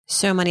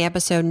So Money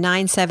episode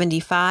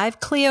 975,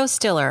 Cleo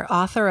Stiller,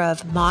 author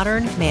of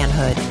Modern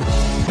Manhood.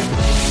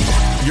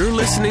 You're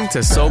listening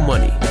to So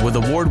Money with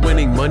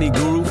award-winning money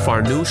guru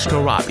Farnoosh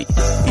Torabi.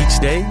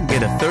 Each day,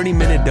 get a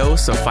 30-minute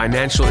dose of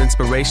financial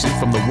inspiration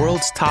from the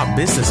world's top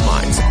business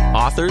minds,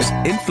 authors,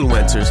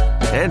 influencers,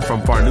 and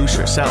from Farnoosh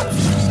herself.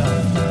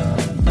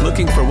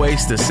 Looking for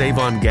ways to save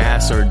on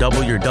gas or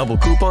double your double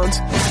coupons?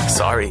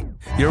 Sorry,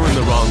 you're in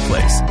the wrong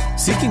place.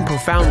 Seeking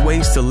profound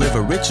ways to live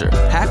a richer,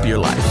 happier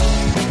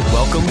life.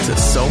 Welcome to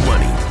So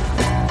Money.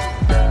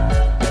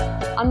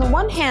 On the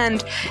one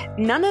hand,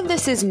 none of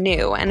this is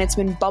new, and it's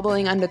been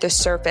bubbling under the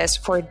surface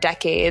for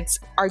decades,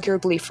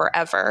 arguably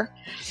forever.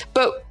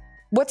 But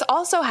what's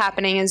also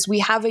happening is we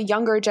have a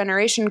younger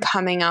generation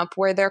coming up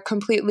where they're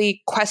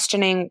completely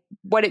questioning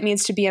what it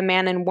means to be a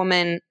man and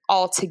woman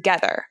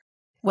altogether.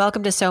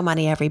 Welcome to So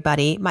Money,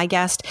 everybody. My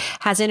guest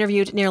has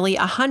interviewed nearly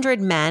 100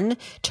 men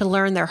to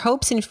learn their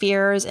hopes and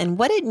fears and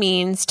what it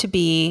means to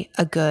be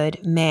a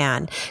good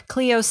man.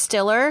 Cleo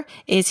Stiller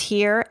is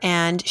here,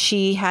 and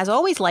she has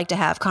always liked to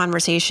have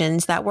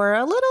conversations that were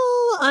a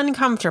little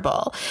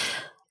uncomfortable.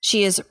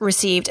 She has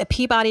received a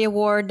Peabody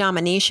Award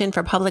nomination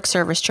for public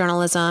service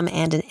journalism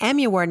and an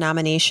Emmy Award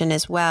nomination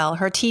as well.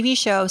 Her TV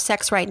show,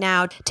 Sex Right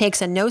Now, takes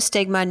a no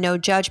stigma, no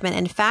judgment,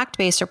 and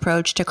fact-based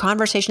approach to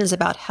conversations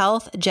about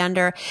health,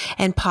 gender,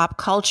 and pop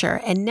culture.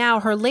 And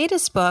now her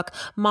latest book,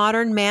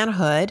 Modern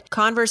Manhood,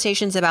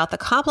 Conversations about the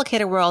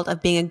Complicated World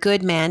of Being a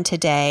Good Man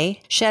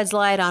Today, sheds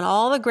light on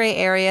all the gray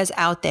areas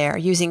out there,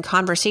 using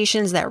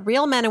conversations that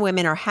real men and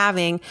women are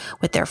having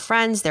with their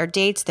friends, their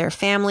dates, their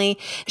family.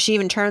 She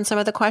even turns some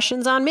of the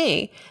questions on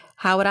me.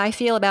 How would I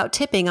feel about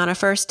tipping on a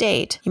first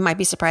date? You might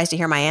be surprised to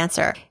hear my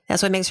answer.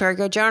 That's what makes her a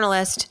good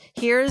journalist.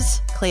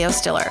 Here's Cleo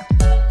Stiller.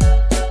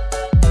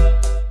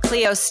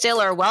 Cleo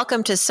Stiller,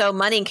 welcome to So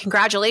Money.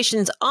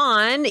 Congratulations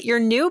on your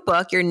new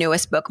book, your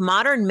newest book,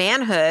 Modern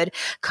Manhood,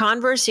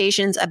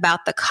 Conversations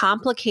about the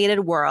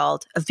Complicated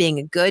World of Being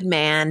a Good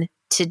Man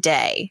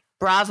Today.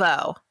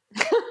 Bravo.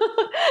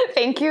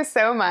 Thank you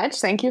so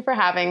much. Thank you for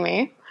having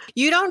me.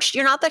 You're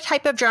not the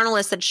type of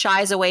journalist that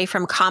shies away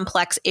from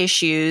complex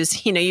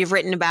issues. You know, you've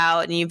written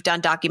about and you've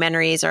done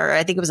documentaries, or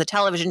I think it was a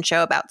television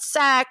show about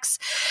sex.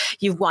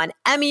 You've won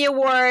Emmy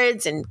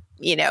Awards and,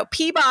 you know,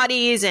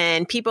 Peabodys,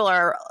 and people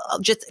are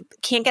just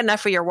can't get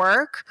enough of your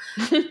work.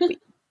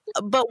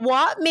 But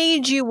what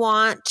made you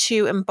want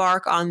to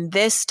embark on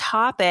this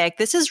topic?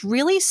 This is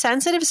really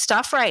sensitive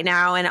stuff right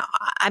now. And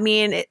I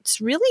mean,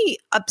 it's really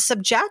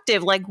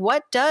subjective. Like,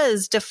 what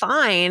does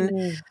define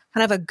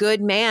kind of a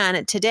good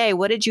man today?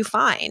 What did you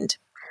find?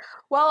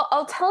 Well,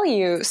 I'll tell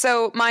you.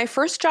 So my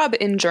first job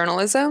in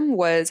journalism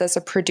was as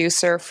a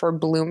producer for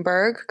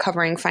Bloomberg,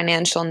 covering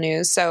financial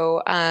news.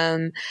 So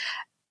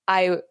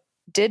I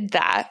did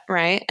that,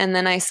 right? And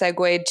then I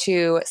segued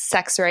to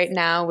Sex Right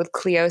Now with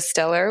Cleo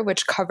Stiller,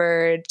 which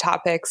covered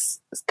topics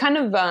kind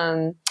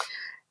of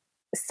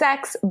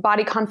sex,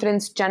 body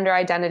confidence, gender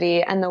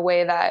identity, and the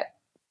way that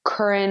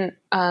current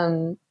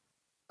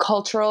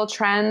cultural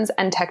trends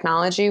and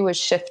technology was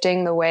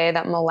shifting the way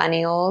that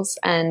millennials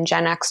and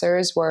Gen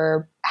Xers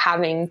were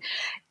having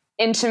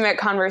intimate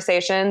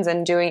conversations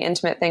and doing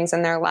intimate things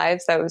in their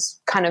lives. That was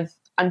kind of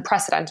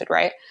unprecedented,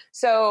 right?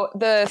 So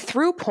the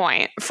through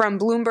point from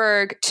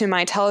Bloomberg to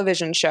my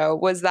television show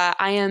was that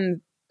I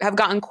have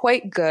gotten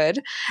quite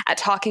good at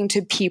talking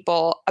to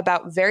people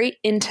about very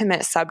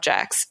intimate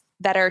subjects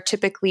that are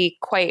typically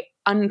quite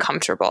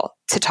uncomfortable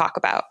to talk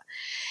about.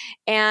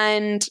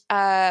 And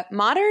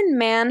Modern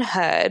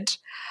Manhood,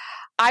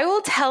 I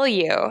will tell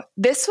you,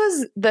 this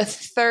was the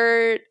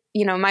third.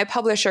 You know, my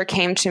publisher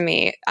came to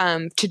me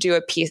to do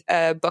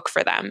a book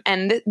for them.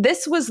 And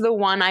this was the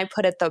one I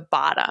put at the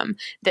bottom,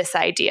 this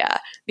idea,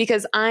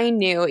 because I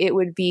knew it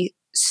would be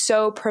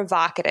so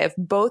provocative,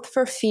 both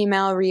for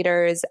female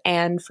readers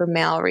and for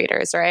male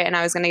readers, right? And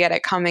I was going to get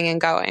it coming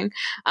and going.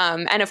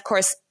 And of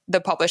course,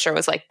 the publisher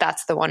was like,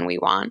 that's the one we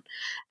want.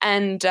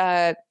 And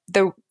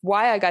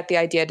why I got the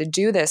idea to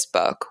do this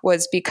book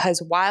was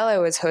because while I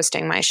was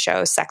hosting my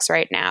show, Sex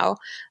Right Now,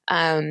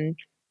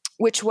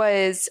 which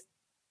was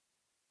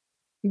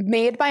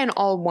made by an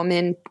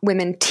all-women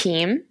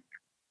team,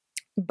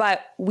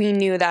 but we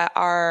knew that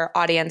our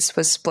audience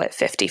was split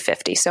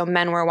 50-50. So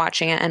men were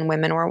watching it and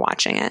women were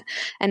watching it.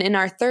 And in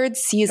our third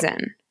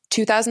season,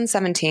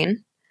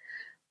 2017,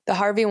 the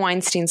Harvey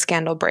Weinstein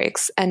scandal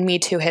breaks and Me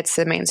Too hits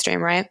the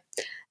mainstream, right?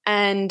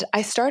 And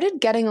I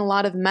started getting a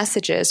lot of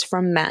messages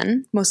from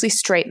men, mostly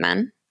straight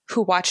men,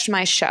 who watched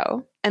my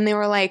show. And they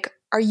were like,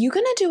 are you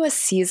going to do a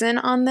season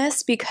on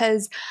this?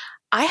 Because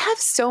I have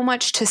so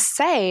much to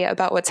say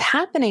about what's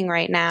happening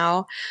right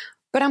now,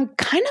 but I'm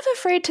kind of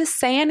afraid to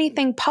say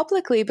anything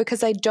publicly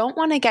because I don't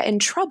want to get in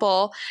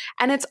trouble,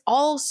 and it's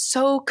all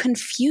so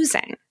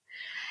confusing.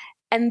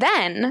 And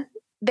then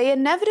they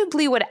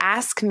inevitably would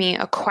ask me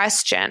a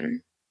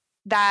question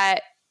that,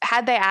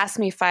 had they asked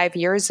me 5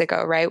 years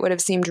ago, right, would have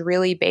seemed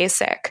really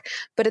basic.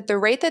 But at the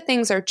rate that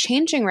things are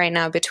changing right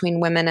now between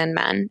women and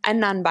men and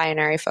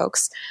non-binary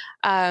folks,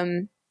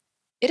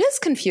 it is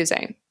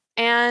confusing.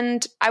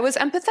 And I was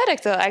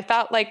empathetic, though. I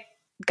thought, like,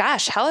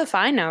 gosh, hell if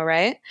I know,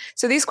 right?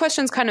 So these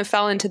questions kind of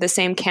fell into the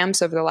same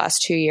camps over the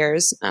last 2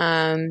 years,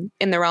 in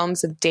the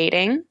realms of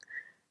dating,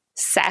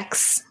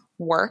 sex,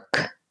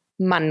 work,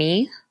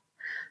 money,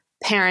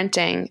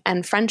 parenting,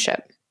 and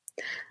friendship.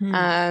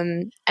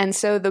 And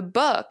so the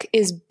book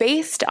is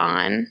based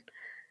on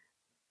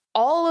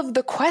all of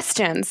the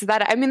questions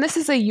that, I mean, this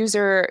is a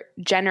user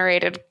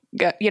generated,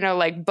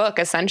 like book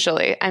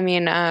essentially. I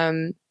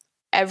mean,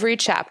 every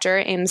chapter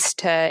aims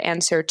to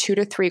answer 2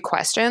 to 3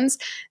 questions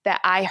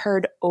that I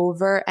heard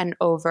over and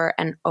over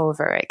and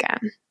over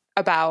again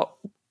about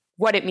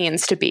what it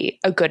means to be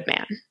a good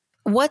man.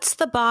 What's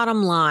the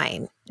bottom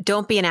line?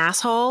 Don't be an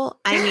asshole.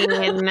 I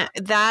mean,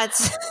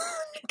 that's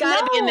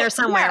gotta be in there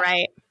somewhere,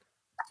 right?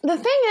 The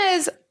thing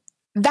is,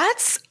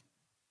 that's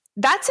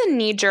a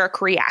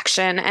knee-jerk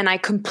reaction, and I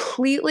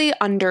completely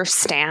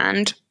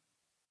understand.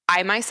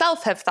 I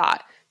myself have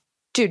thought,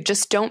 dude,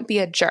 just don't be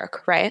a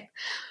jerk, right?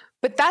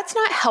 But that's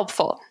not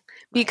helpful,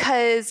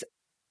 because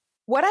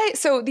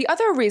so the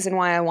other reason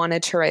why I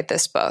wanted to write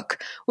this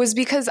book was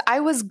because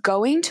I was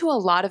going to a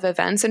lot of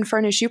events, and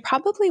Furnish, you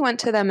probably went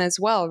to them as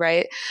well,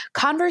 right?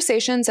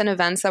 Conversations and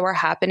events that were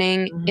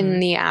happening in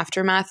the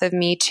aftermath of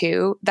Me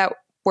Too that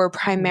were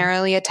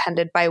primarily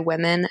attended by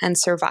women and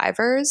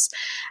survivors.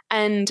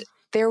 And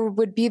there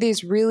would be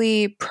these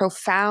really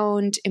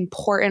profound,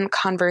 important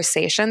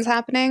conversations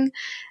happening.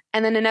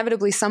 And then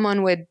inevitably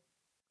someone would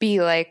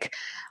be like,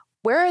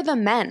 where are the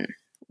men?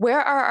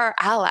 Where are our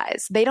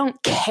allies? They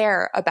don't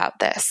care about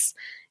this.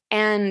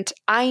 And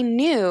I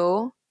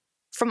knew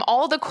from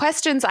all the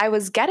questions I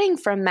was getting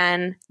from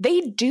men, they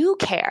do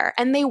care.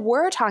 And they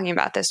were talking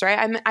about this,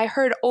 right? I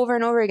heard over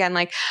and over again,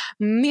 like,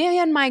 me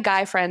and my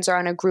guy friends are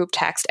on a group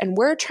text and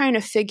we're trying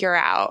to figure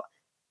out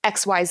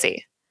XYZ.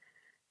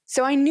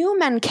 So I knew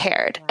men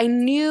cared. I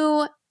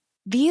knew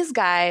these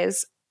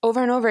guys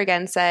over and over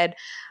again said,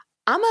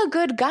 I'm a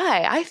good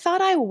guy. I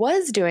thought I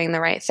was doing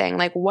the right thing.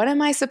 Like, what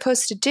am I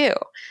supposed to do?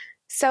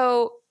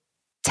 So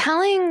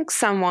telling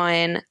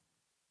someone,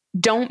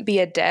 don't be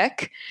a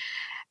dick,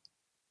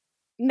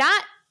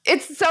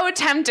 it's so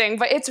tempting,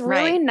 but it's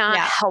really not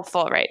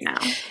helpful right now.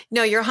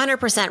 No, you're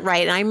 100%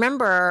 right. And I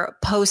remember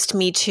post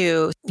Me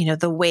Too,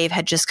 the wave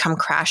had just come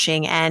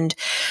crashing, and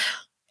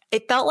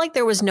it felt like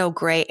there was no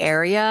gray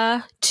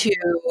area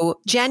to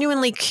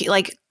genuinely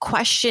like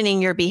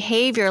questioning your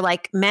behavior,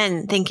 like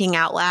men thinking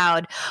out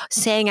loud,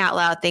 saying out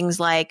loud things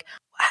like,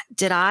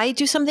 did I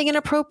do something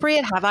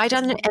inappropriate? Have I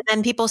done it? And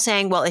then people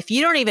saying, well, if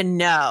you don't even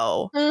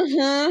know,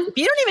 if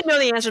you don't even know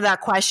the answer to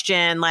that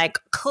question, like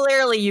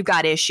clearly you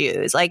got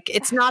issues. Like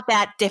it's not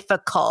that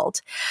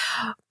difficult.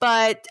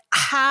 But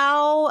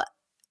how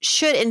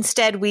should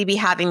instead we be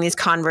having these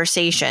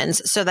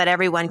conversations so that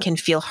everyone can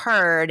feel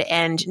heard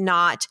and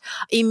not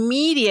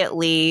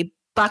immediately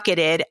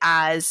bucketed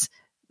as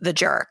the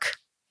jerk?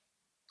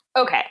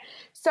 Okay.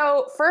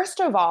 So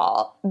first of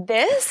all,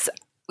 this,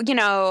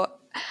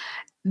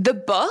 the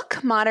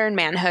book Modern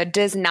Manhood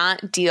does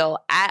not deal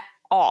at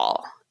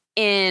all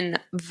in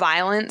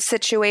violent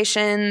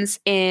situations,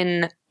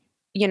 in,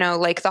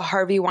 like the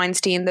Harvey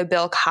Weinstein, the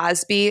Bill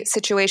Cosby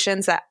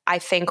situations that I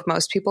think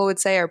most people would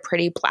say are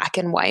pretty black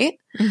and white.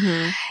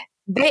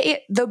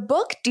 The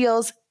book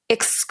deals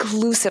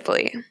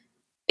exclusively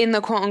in the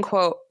quote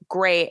unquote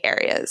gray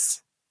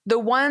areas, the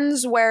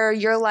ones where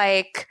you're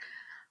like,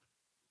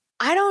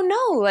 I don't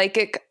know,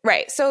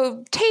 right.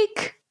 So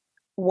take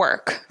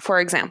work, for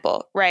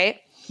example, right?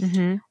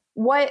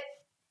 What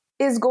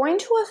is going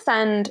to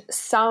offend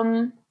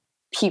some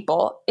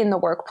people in the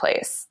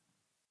workplace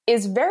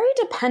is very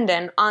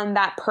dependent on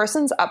that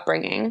person's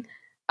upbringing,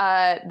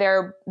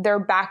 their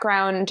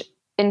background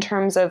in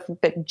terms of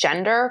the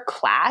gender,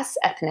 class,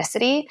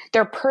 ethnicity,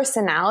 their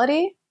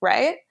personality,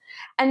 right?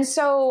 And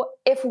so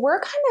if we're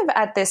kind of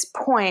at this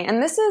point,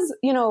 and this is,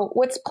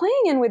 what's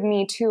playing in with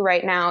Me Too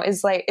right now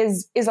is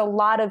a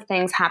lot of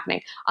things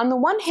happening. On the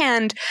one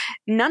hand,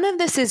 none of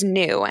this is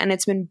new, and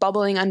it's been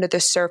bubbling under the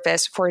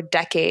surface for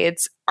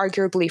decades,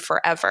 arguably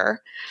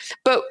forever.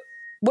 But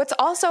what's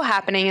also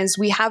happening is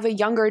we have a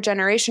younger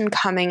generation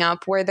coming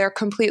up where they're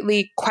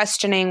completely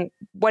questioning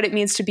what it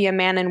means to be a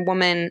man and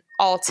woman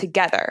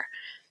altogether.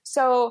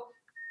 So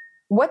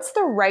what's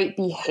the right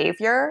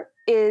behavior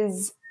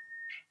is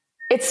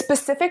it's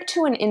specific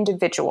to an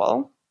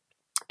individual.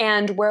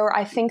 And where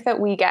I think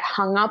that we get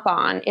hung up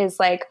on is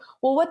like,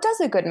 well, what does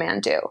a good man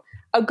do?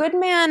 A good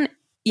man,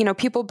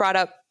 people brought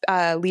up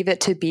Leave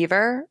It to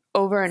Beaver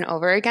over and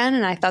over again.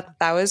 And I thought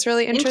that was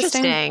really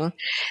interesting.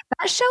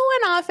 That show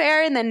went off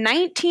air in the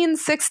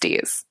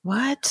 1960s.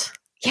 What?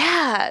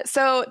 Yeah.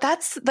 So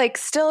that's like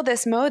still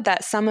this mode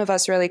that some of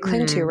us really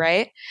cling to,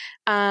 right?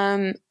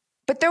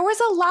 But there was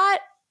a lot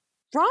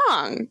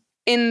wrong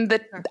in the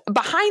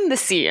behind the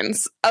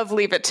scenes of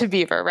Leave It to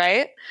Beaver,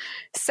 right?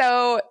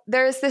 So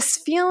there's this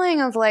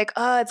feeling of like,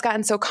 oh, it's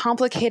gotten so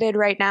complicated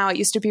right now. It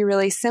used to be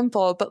really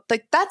simple, but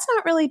like that's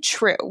not really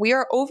true. We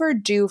are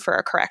overdue for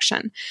a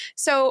correction.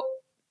 So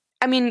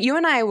I mean, you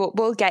and I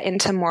will get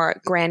into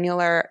more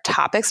granular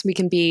topics. We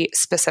can be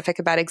specific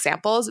about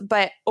examples,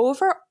 but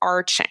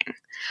overarching,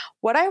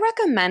 what I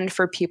recommend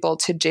for people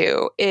to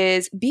do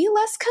is be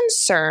less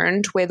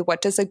concerned with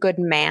what does a good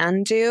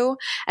man do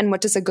and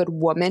what does a good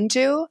woman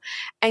do,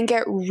 and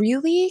get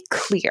really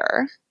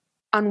clear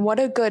on what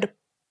a good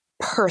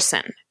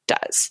person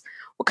does.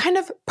 What kind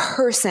of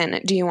person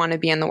do you want to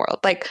be in the world?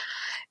 Like,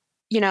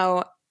 you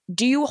know,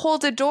 do you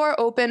hold a door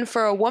open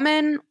for a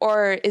woman,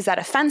 or is that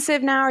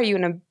offensive now? Are you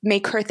going to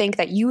make her think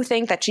that you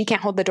think that she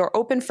can't hold the door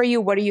open for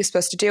you? What are you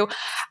supposed to do?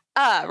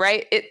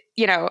 Right?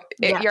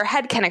 Your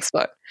head can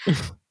explode.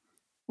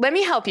 Let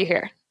me help you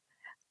here.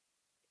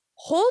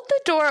 Hold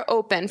the door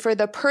open for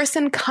the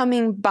person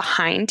coming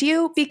behind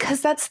you,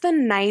 because that's the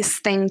nice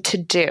thing to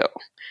do.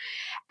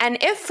 And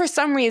if for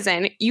some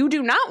reason you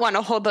do not want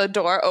to hold the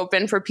door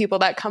open for people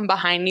that come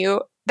behind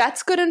you,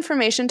 that's good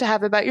information to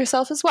have about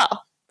yourself as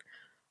well.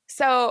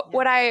 So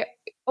what I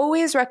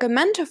always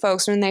recommend to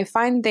folks when they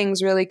find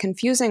things really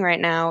confusing right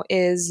now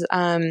is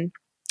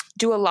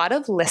do a lot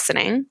of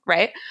listening,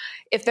 right?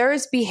 If there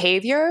is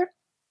behavior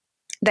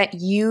that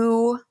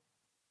you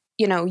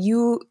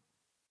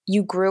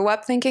grew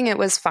up thinking it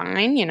was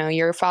fine, you know,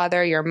 your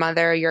father, your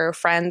mother, your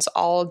friends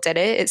all did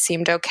it, it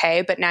seemed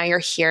okay, but now you're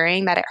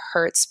hearing that it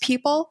hurts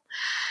people,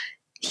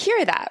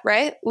 hear that,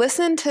 right?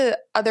 Listen to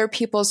other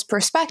people's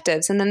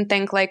perspectives and then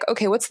think like,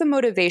 okay, what's the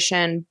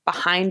motivation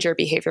behind your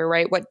behavior,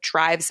 right? What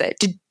drives it?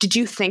 Did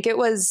you think it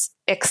was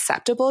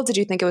acceptable? Did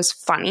you think it was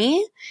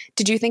funny?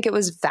 Did you think it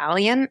was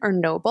valiant or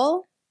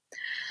noble?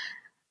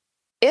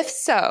 If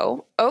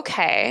so,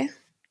 okay.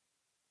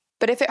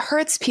 But if it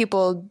hurts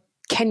people,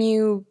 can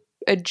you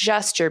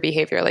adjust your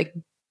behavior? Like,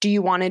 do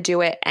you want to do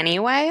it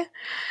anyway?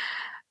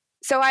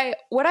 So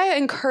what I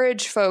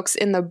encourage folks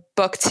in the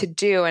book to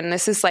do, and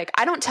this is like,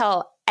 I don't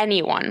tell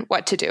anyone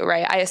what to do,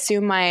 right? I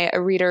assume my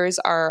readers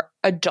are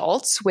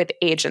adults with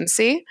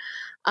agency,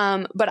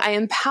 but I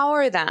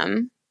empower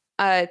them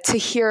to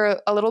hear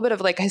a little bit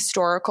of like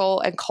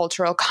historical and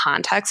cultural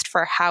context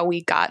for how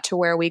we got to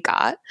where we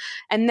got.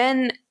 And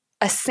then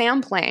a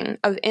sampling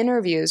of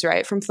interviews,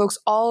 right, from folks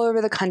all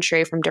over the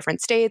country, from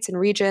different states and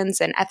regions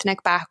and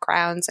ethnic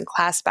backgrounds and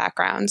class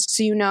backgrounds.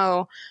 So you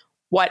know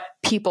what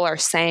people are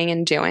saying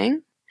and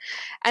doing.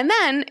 And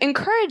then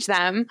encourage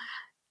them,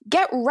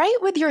 get right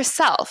with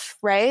yourself,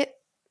 right?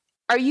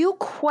 Are you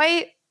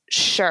quite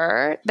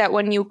sure that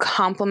when you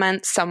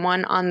compliment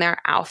someone on their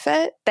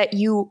outfit that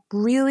you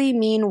really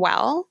mean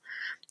well?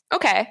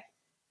 Okay.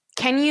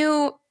 Can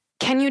you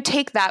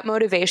take that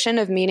motivation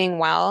of meaning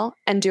well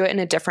and do it in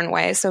a different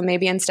way? So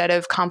maybe instead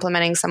of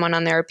complimenting someone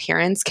on their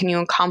appearance, can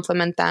you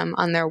compliment them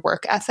on their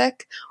work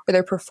ethic or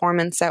their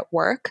performance at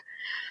work?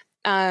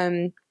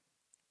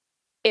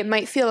 It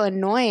might feel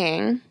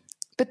annoying,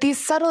 but these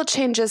subtle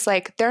changes,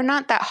 like, they're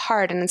not that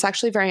hard. And it's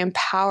actually very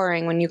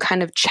empowering when you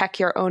kind of check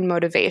your own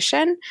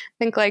motivation.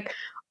 Think like,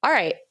 all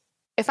right,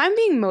 if I'm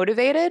being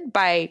motivated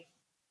by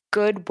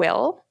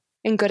goodwill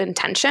and good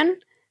intention,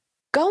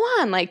 go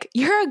on. Like,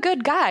 you're a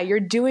good guy. You're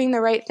doing the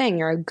right thing.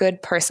 You're a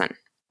good person.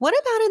 What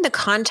about in the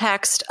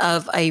context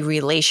of a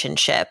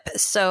relationship?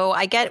 So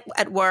I get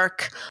at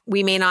work,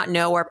 we may not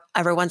know where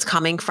everyone's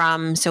coming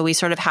from. So we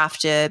sort of have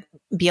to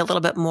be a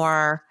little bit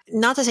more,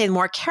 not to say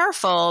more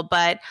careful,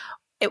 but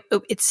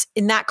it's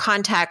in that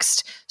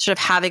context, sort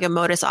of having a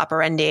modus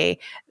operandi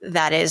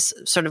that is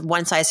sort of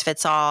one size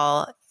fits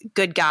all.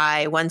 Good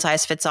guy, one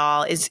size fits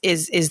all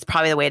is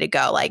probably the way to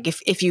go. Like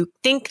if you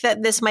think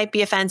that this might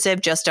be offensive,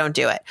 just don't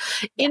do it.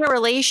 In a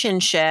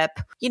relationship,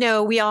 you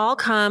know, we all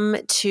come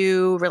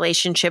to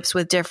relationships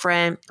with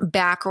different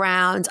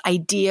backgrounds,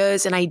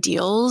 ideas, and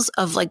ideals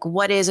of like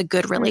what is a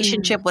good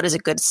relationship, what is a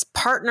good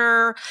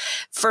partner.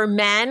 For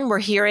men, we're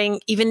hearing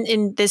even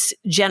in this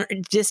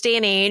day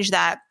and age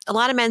that a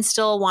lot of men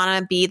still want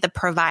to be the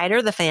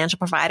provider, the financial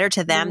provider.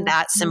 To them,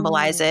 that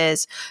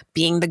symbolizes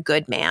being the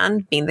good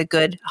man, being the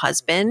good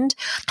husband.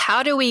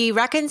 How do we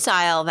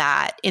reconcile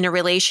that in a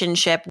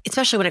relationship,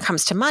 especially when it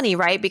comes to money,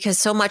 right? Because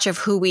so much of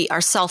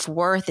our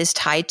self-worth is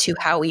tied to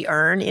how we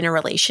earn in a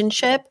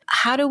relationship.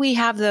 How do we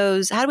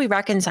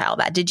reconcile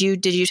that? Did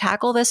you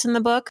tackle this in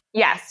the book?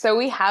 Yes. So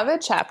we have a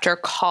chapter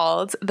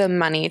called the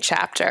money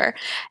chapter.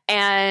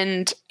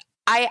 And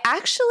I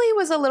actually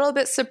was a little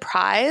bit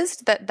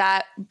surprised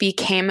that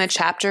became a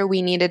chapter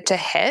we needed to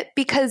hit,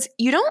 because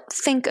you don't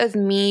think of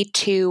Me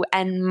Too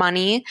and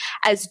money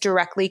as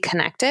directly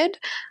connected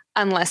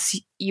unless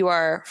you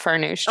are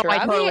Farnoosh Torabi.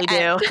 I totally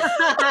do.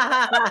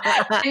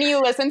 And you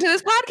listen to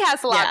this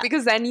podcast a lot,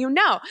 because then you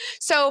know.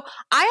 So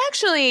I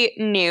actually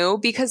knew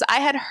because I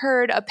had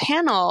heard a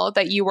panel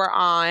that you were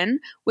on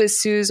with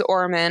Suze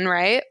Orman,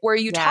 right? Where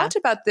you talked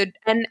about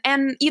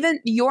and even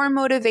your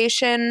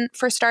motivation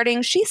for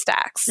starting She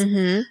Stacks.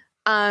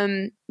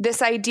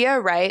 This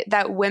idea, right,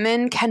 that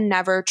women can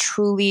never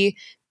truly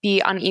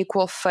be on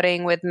equal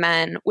footing with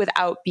men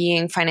without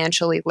being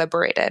financially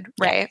liberated,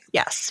 right?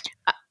 Yes.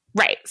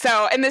 Right.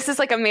 So, and this is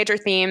like a major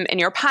theme in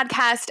your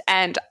podcast.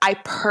 And I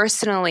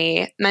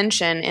personally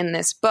mention in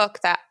this book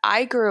that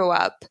I grew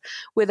up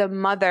with a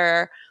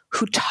mother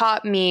who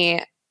taught me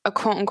a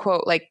quote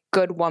unquote like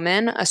good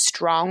woman, a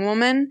strong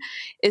woman,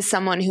 is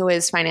someone who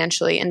is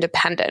financially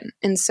independent.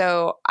 And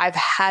so I've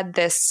had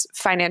this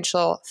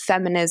financial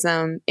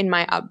feminism in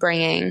my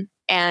upbringing,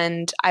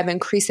 and I've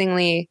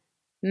increasingly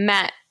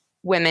met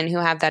women who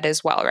have that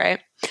as well, right?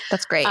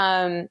 That's great.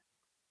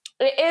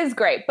 It is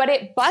great, but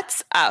it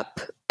butts up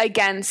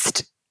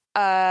against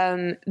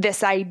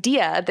this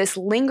idea, this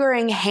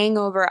lingering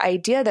hangover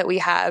idea that we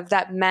have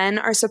that men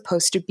are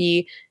supposed to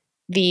be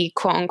the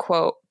quote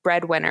unquote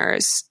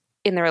breadwinners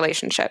in the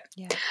relationship.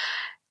 Yeah.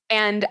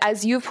 And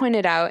as you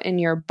pointed out in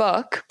your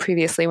book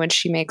previously, When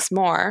She Makes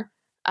More,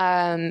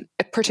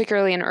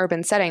 particularly in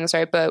urban settings,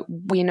 right? But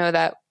we know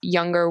that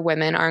younger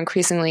women are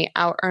increasingly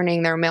out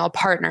earning their male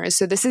partners.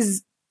 So this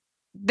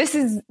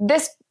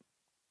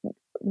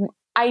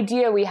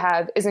idea we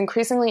have is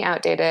increasingly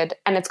outdated,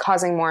 and it's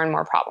causing more and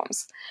more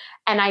problems.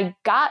 And I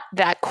got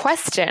that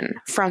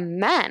question from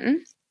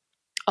men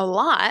a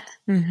lot.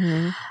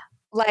 Mm-hmm.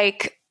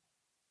 Like,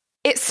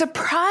 it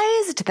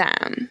surprised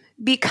them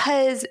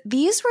because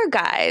these were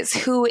guys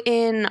who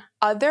in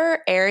other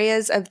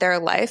areas of their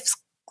lives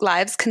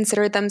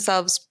considered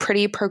themselves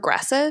pretty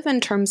progressive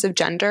in terms of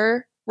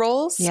gender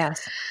roles.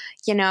 Yes.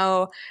 You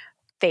know,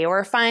 they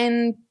were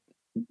fine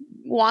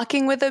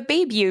walking with a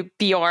baby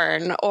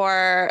Bjorn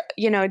or,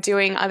 you know,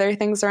 doing other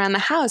things around the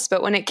house.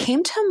 But when it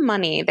came to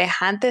money, they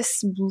had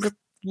this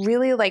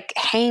really like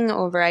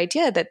hangover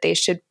idea that they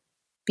should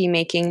be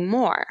making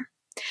more.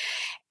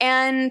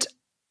 And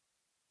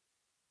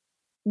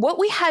what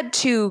we had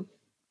to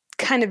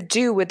kind of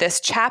do with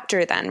this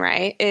chapter then,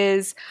 right,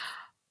 is,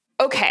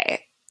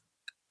 okay,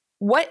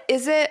 what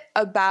is it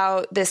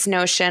about this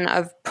notion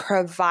of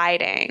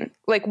providing?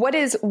 Like,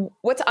 what's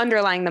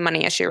underlying the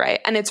money issue, right?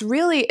 And it's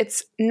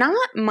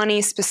not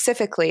money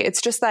specifically.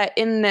 It's just that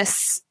in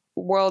this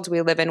world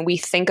we live in, we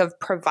think of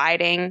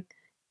providing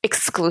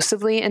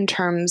exclusively in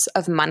terms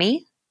of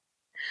money.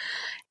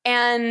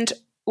 And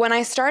when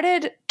I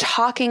started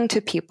talking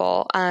to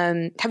people,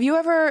 have you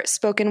ever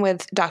spoken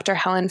with Dr.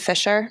 Helen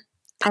Fisher?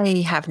 I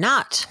have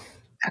not.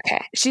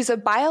 Okay. She's a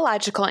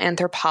biological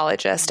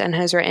anthropologist and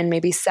has written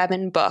maybe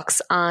 7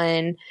 books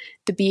on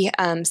the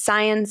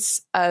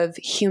science of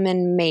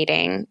human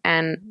mating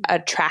and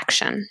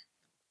attraction.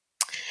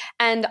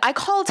 And I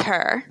called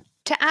her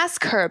to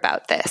ask her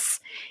about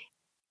this.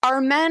 Are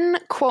men,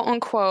 quote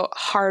unquote,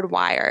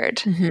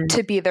 hardwired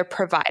to be the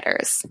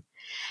providers?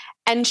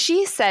 And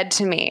she said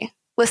to me,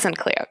 listen,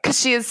 Cleo, because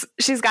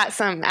she's got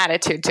some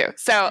attitude too.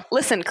 So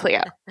listen,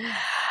 Cleo,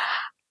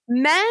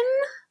 men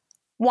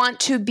want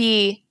to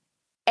be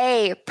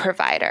a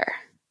provider,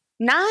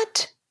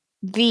 not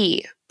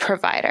the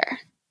provider.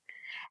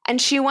 And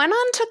she went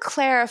on to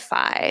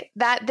clarify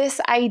that this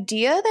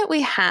idea that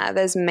we have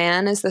as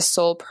man as the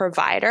sole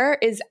provider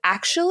is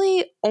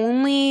actually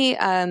only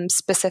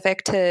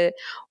specific to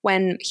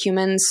when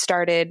humans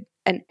started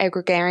an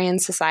agrarian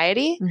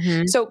society.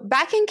 Mm-hmm. So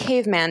back in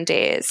caveman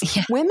days,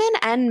 women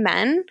and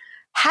men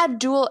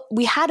had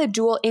a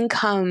dual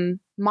income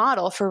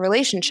model for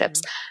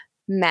relationships.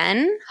 Mm-hmm.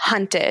 Men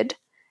hunted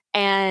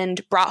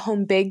and brought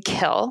home big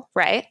kill,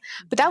 right?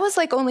 But that was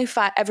like only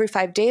every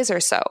 5 days or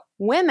so.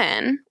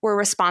 Women were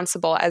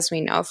responsible, as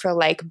we know, for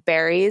like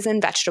berries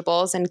and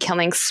vegetables and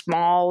killing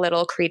small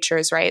little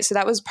creatures, right? So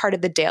that was part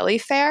of the daily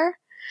fare.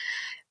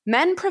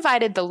 Men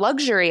provided the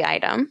luxury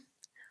item,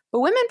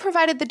 but women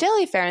provided the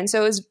daily fare. And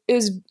so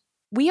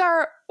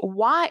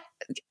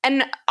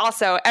and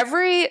also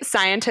every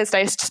scientist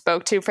I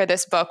spoke to for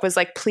this book was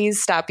like,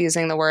 please stop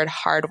using the word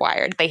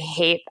hardwired. They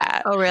hate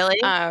that. Oh, really?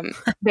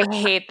 They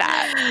hate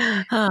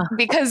that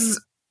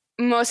because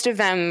most of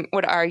them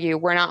would argue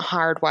we're not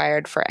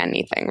hardwired for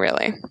anything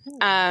really.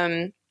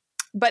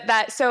 But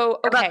that, so,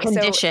 okay. About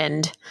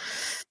conditioned.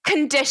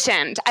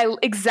 Conditioned.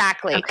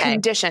 Exactly. Okay.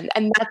 Conditioned.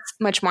 And that's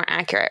much more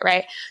accurate,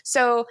 right?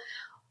 So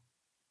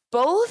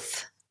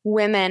both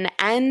women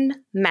and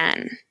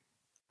men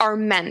are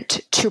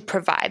meant to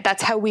provide.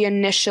 That's how we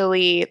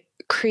initially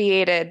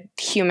created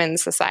human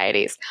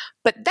societies.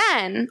 But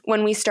then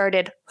when we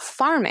started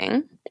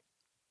farming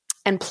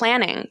and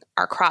planting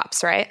our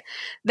crops, right,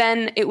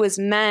 then it was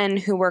men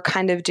who were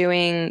kind of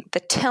doing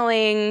the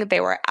tilling, they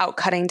were out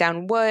cutting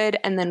down wood,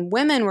 and then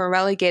women were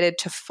relegated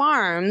to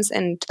farms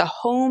and the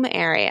home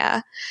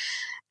area.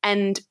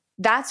 And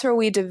that's where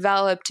we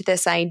developed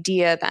this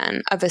idea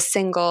then of a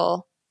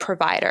single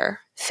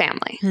provider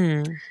family.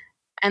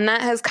 And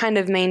that has kind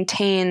of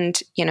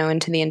maintained,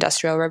 into the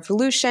Industrial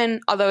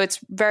Revolution, although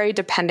it's very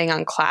depending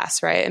on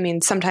class, right? I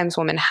mean, sometimes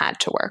women had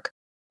to work.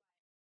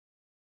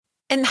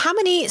 And how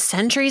many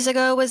centuries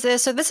ago was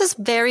this? So this is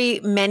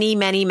very many,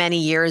 many, many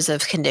years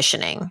of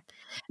conditioning.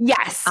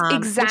 Yes,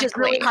 exactly. Which is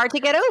really hard to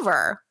get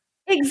over.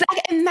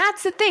 Exactly. And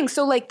that's the thing.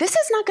 So like, this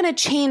is not going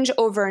to change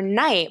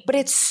overnight, but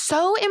it's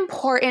so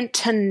important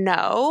to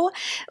know,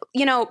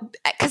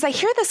 because I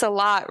hear this a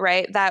lot,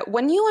 right? That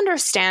when you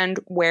understand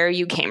where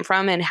you came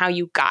from and how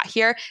you got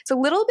here, it's a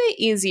little bit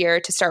easier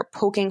to start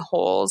poking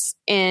holes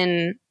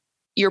in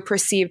your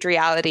perceived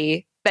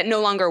reality that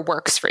no longer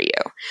works for you.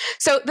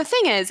 So the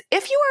thing is,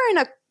 if you are in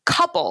a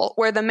couple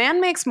where the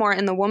man makes more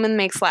and the woman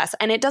makes less,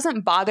 and it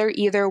doesn't bother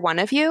either one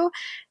of you,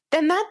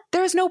 then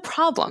there's no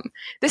problem.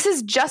 This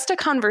is just a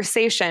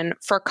conversation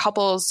for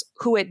couples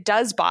who it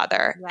does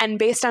bother. Right. And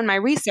based on my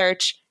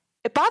research,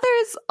 it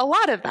bothers a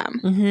lot of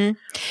them. Mm-hmm.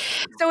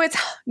 So it's,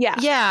 yeah.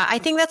 Yeah, I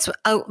think that's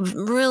a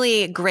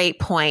really great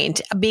point,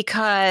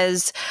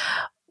 because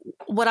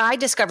what I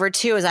discovered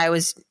too, as I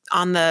was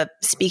on the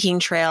speaking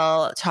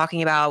trail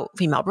talking about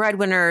female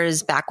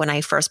breadwinners back when I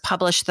first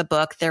published the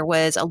book, there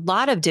was a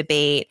lot of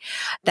debate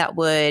that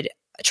would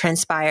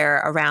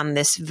transpire around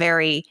this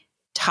very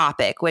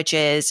topic, which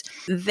is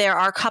there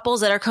are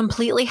couples that are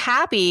completely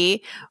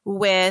happy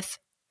with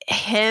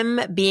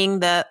him being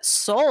the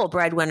sole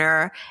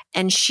breadwinner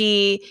and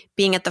she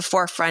being at the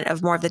forefront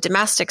of more of the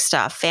domestic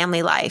stuff,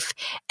 family life.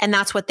 And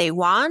that's what they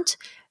want.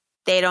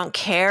 They don't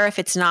care if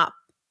it's not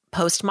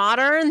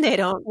postmodern. They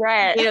don't,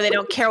 they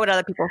don't care what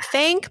other people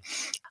think.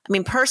 I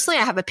mean, personally,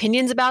 I have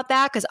opinions about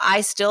that because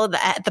I still,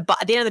 at the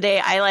end of the day,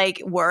 I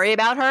like worry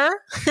about her.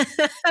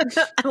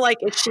 I'm like,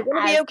 is she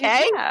going to be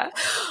okay? Yeah.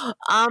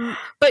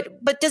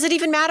 But does it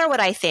even matter what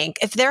I think?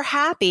 If they're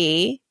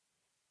happy,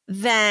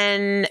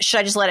 then should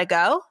I just let it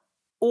go?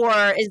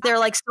 Or is there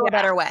like still a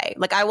better way?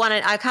 Like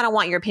I kind of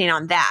want your opinion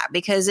on that,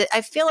 because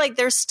I feel like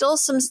there's still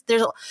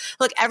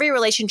look, every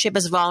relationship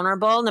is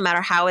vulnerable no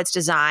matter how it's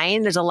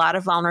designed. There's a lot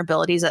of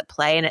vulnerabilities at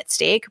play and at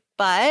stake,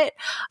 but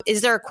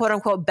is there a quote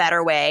unquote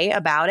better way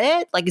about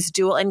it? Like, is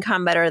dual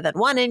income better than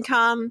one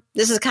income?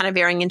 This is kind of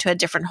veering into a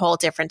different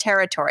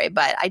territory,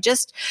 but I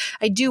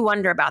do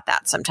wonder about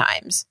that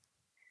sometimes.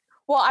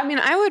 Well, I mean,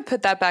 I would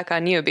put that back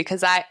on you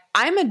because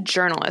I'm a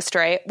journalist,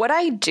 right? What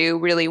I do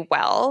really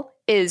well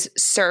is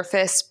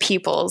surface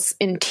people's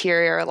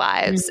interior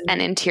lives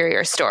and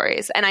interior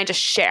stories. And I just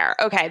share,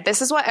 okay,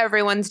 this is what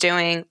everyone's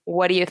doing.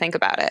 What do you think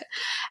about it?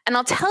 And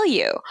I'll tell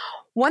you,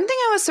 one thing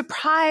I was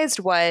surprised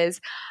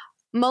was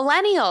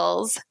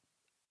millennials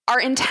are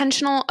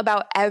intentional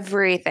about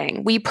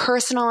everything. We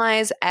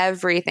personalize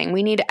everything.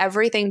 We need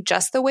everything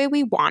just the way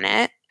we want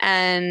it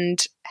and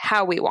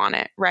how we want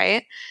it,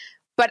 right?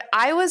 But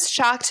I was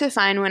shocked to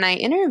find when I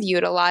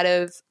interviewed a lot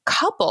of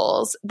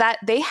couples that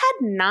they had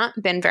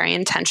not been very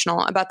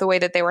intentional about the way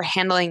that they were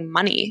handling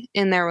money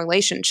in their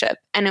relationship.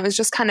 And it was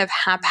just kind of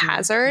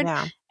haphazard.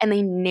 Yeah. And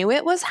they knew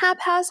it was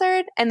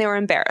haphazard and they were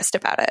embarrassed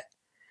about it.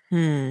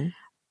 And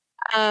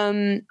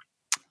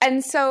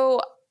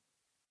so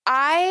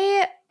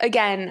I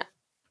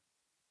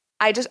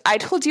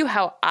told you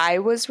how I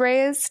was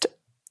raised,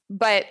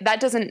 but that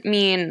doesn't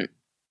mean,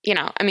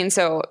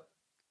 so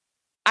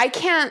I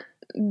can't,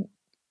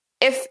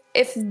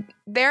 if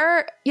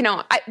there,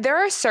 there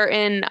are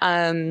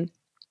certain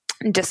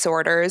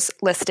disorders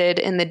listed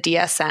in the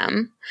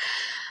DSM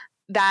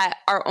that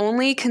are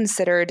only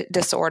considered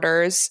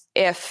disorders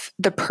if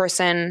the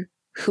person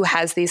who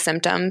has these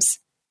symptoms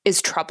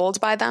is troubled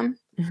by them.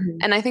 Mm-hmm.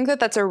 And I think that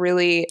that's a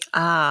really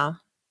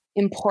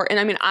important.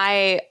 I mean,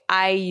 I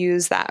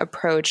use that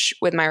approach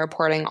with my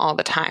reporting all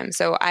the time.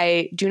 So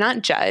I do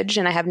not judge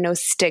and I have no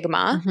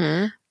stigma.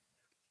 Mm-hmm.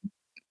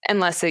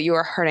 Unless you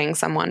are hurting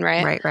someone,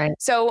 right? Right.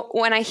 So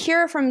when I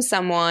hear from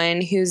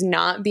someone who's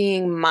not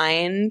being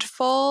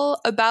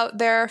mindful about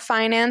their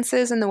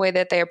finances and the way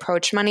that they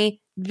approach money,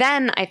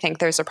 then I think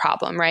there's a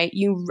problem, right?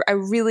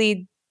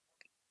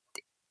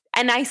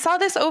 And I saw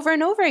this over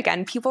and over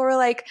again. People were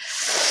like,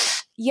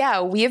 yeah,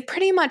 we have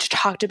pretty much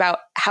talked about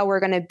how we're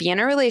going to be in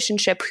a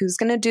relationship, who's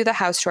going to do the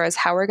house chores,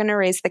 how we're going to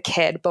raise the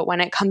kid. But when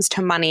it comes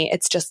to money,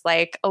 it's just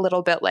like a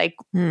little bit like...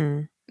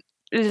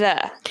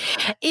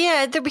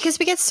 Yeah, because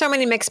we get so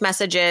many mixed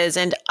messages,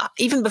 and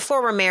even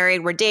before we're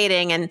married, we're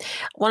dating. And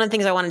one of the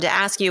things I wanted to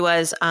ask you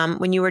was,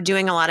 when you were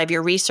doing a lot of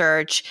your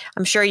research,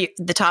 I'm sure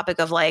the topic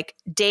of like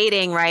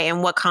dating, right?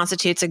 And what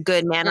constitutes a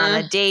good man on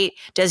a date?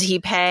 Does he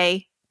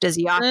pay? Does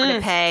he offer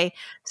to pay?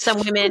 Some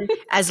women,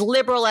 as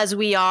liberal as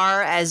we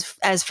are, as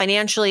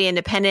financially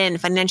independent and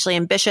financially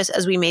ambitious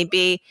as we may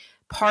be,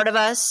 part of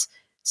us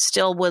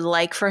still would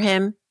like for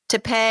him to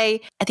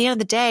pay. At the end of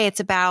the day, it's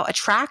about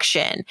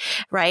attraction,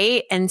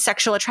 right? And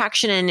sexual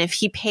attraction. And if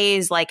he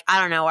pays, like, I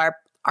don't know,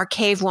 our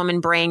cave woman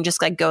brain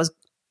just like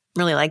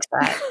really likes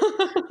that.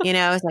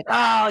 It's like,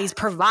 oh, he's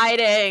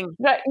providing.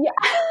 Yeah.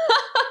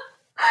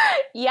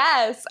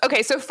 Yes.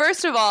 Okay. So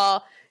first of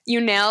all,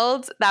 you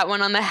nailed that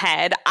one on the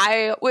head.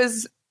 I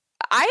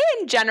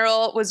in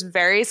general was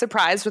very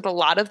surprised with a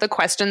lot of the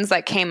questions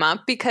that came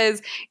up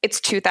because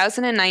it's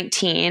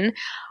 2019.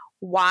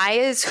 Why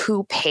is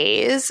who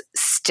pays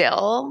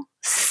still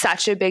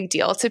such a big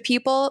deal to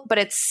people? But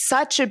it's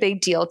such a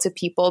big deal to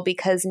people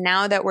because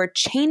now that we're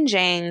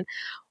changing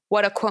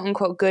what a quote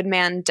unquote good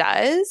man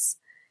does,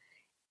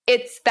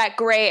 it's that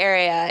gray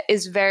area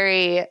is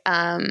very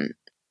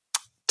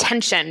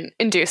tension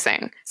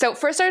inducing. So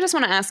first, I just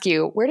want to ask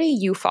you, where do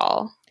you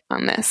fall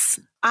on this?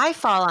 I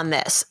fall on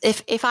this.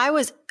 If I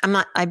was,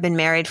 I've been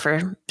married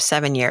for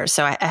 7 years,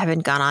 so I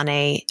haven't gone on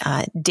a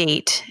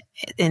date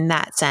in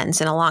that sense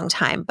in a long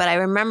time. But I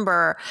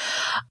remember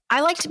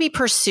I like to be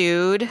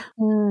pursued.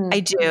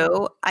 I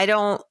do. I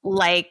don't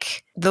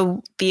like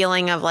the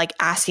feeling of like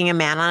asking a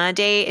man on a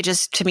date. It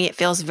just, to me, it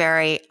feels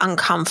very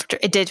uncomfortable.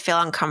 It did feel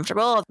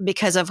uncomfortable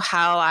because of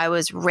how I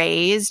was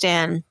raised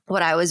and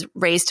what I was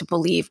raised to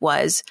believe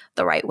was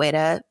the right way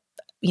to,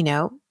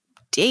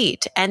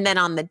 date. And then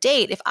on the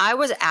date, if I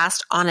was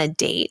asked on a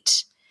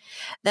date,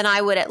 then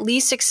I would at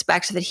least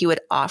expect that he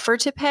would offer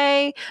to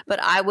pay, but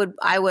I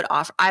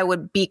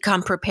would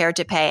become prepared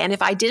to pay. And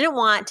if I didn't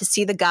want to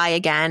see the guy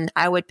again,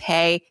 I would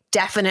pay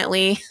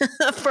definitely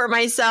for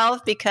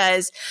myself,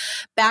 because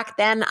back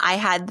then I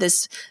had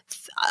this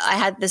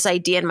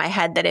idea in my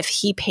head that if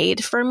he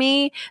paid for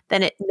me,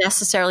 then it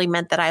necessarily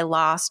meant that I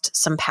lost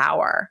some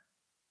power.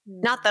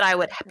 Not that I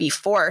would be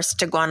forced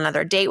to go on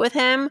another date with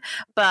him,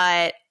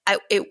 but I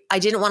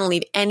didn't want to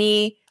leave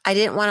any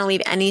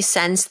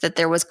sense that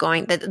there was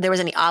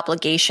any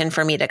obligation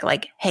for me to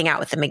like hang out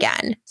with him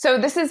again. So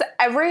this is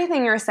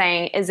everything you're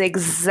saying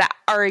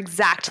are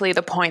exactly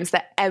the points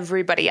that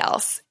everybody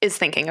else is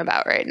thinking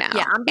about right now.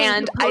 Yeah, I'm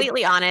being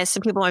completely honest.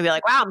 Some people might be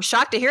like, "Wow, I'm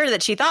shocked to hear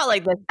that she thought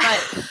like this."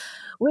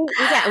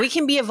 But we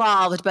can be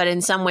evolved, but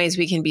in some ways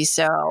we can be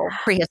so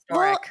prehistoric.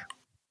 Well,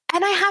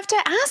 and I have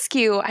to ask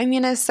you, I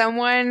mean, as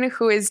someone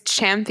who is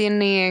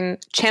championing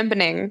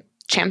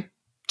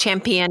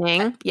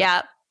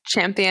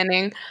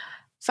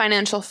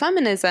financial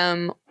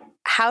feminism,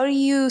 how do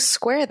you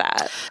square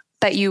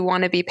that you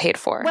want to be paid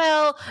for?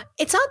 Well,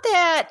 it's not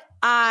that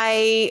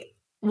I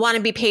want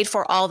to be paid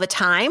for all the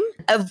time.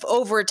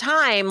 Over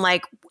time,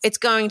 like it's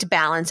going to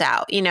balance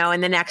out,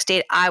 and the next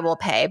date I will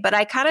pay. But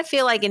I kind of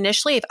feel like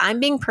initially, if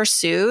I'm being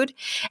pursued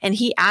and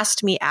he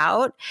asked me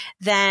out,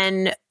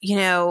 then,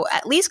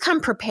 at least come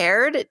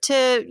prepared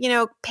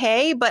to,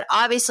 pay. But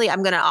obviously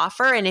I'm going to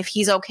offer. And if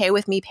he's okay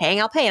with me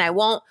paying, I'll pay. And I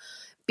won't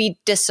be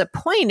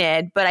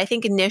disappointed, but I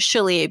think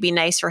initially it'd be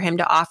nice for him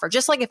to offer.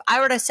 Just like if I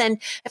were to say,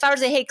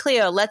 "Hey,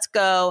 Cleo, let's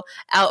go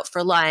out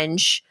for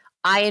lunch.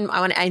 I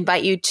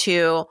invite you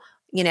to,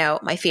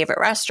 my favorite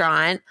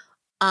restaurant."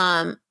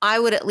 I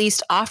would at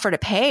least offer to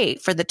pay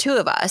for the two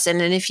of us. And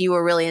then if you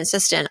were really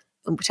insistent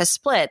to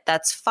split,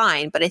 that's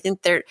fine. But I think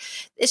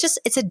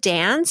it's a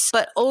dance.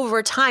 But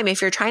over time, if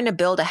you're trying to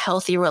build a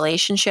healthy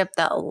relationship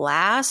that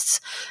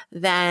lasts,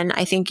 then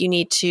I think you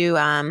need to,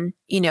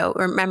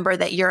 remember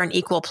that you're an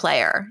equal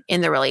player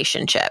in the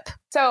relationship.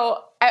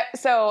 So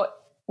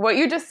what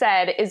you just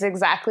said is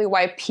exactly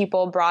why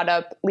people brought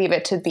up Leave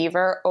It to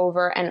Beaver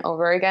over and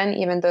over again,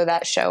 even though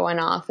that show went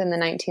off in the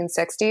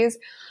 1960s.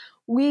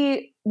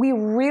 We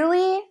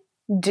really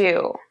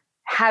do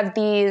have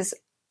these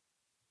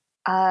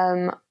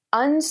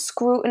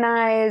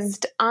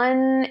unscrutinized,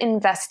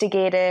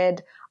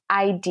 uninvestigated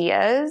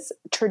ideas,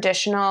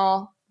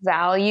 traditional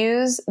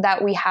values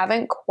that we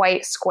haven't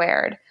quite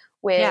squared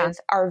with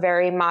our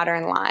very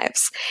modern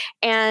lives.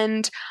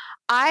 And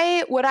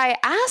what I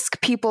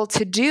ask people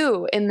to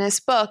do in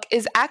this book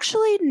is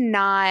actually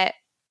not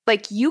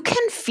like, you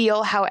can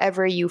feel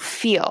however you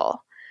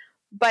feel,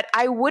 but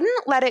I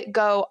wouldn't let it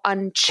go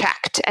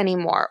unchecked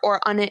anymore or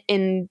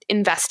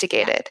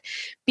uninvestigated,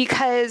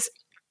 because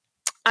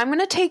I'm going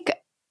to take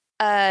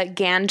a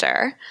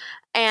gander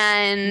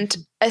and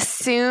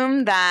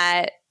assume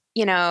that,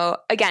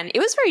 again, it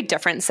was very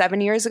different 7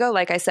 years ago.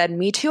 Like I said,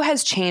 Me Too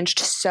has changed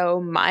so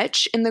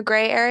much in the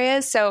gray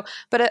areas. So,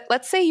 but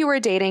let's say you were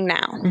dating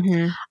now.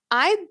 Mm-hmm.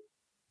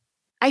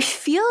 I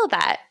feel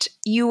that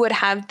you would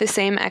have the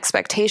same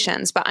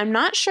expectations, but I'm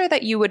not sure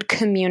that you would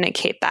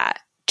communicate that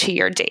to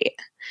your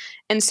date.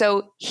 And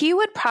so he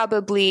would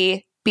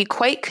probably be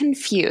quite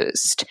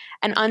confused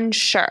and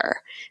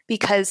unsure,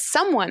 because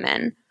some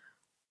women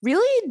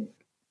really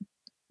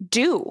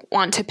do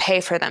want to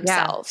pay for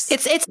themselves. Yeah.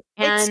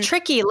 It's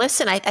tricky.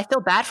 Listen, I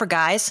feel bad for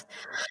guys.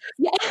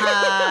 Yeah.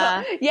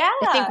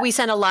 I think we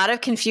send a lot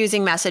of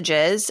confusing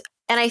messages.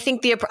 And I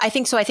think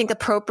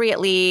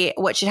appropriately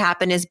what should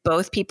happen is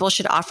both people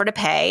should offer to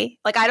pay.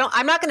 Like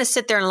I'm not going to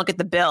sit there and look at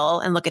the bill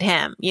and look at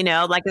him,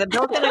 like the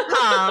bill's going to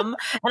come.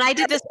 And I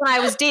did this when I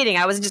was dating.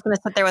 I wasn't just going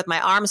to sit there with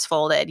my arms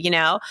folded,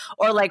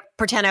 or like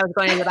pretend I was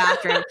going to the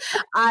bathroom.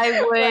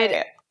 I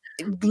would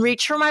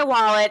reach for my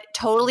wallet,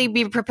 totally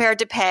be prepared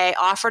to pay,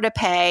 offer to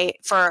pay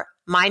for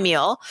my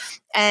meal.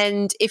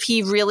 And if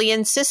he really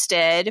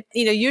insisted,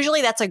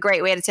 usually that's a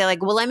great way to say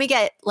like, well, let me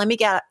get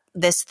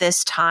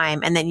this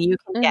time, and then you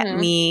can get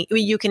me,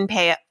 you can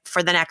pay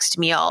for the next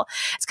meal.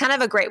 It's kind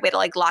of a great way to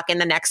like lock in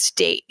the next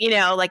date,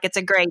 like it's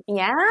a great,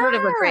 sort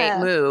of a great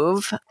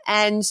move.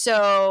 And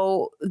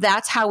so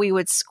that's how we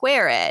would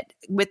square it,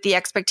 with the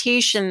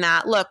expectation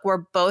that, look, we're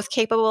both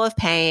capable of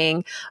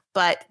paying,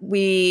 but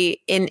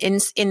we, in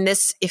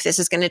this, if this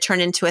is going to turn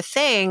into a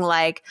thing,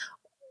 like,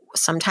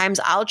 sometimes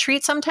I'll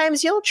treat,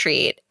 sometimes you'll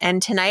treat. And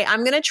tonight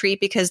I'm going to treat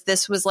because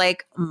this was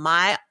like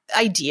my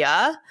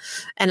idea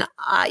and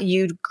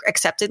you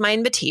accepted my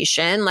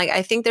invitation. Like,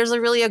 I think there's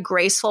a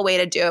graceful way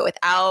to do it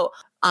without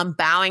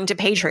bowing to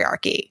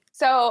patriarchy.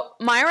 So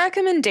my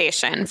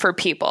recommendation for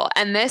people,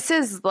 and this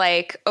is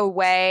like a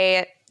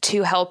way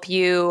to help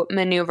you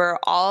maneuver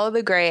all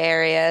the gray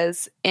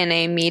areas in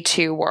a Me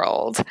Too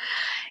world,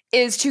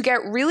 is to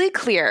get really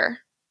clear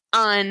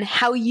on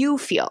how you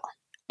feel.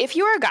 If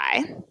you're a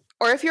guy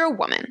or if you're a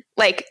woman,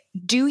 like,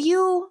 do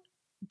you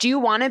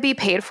want to be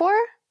paid for?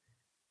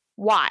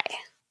 Why?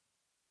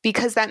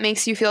 Because that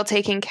makes you feel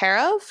taken care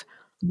of?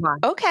 Why?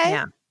 Okay,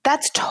 Yeah.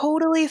 that's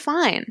totally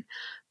fine.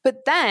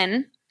 But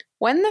then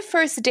when the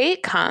first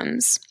date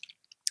comes,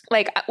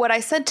 like what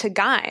I said to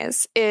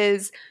guys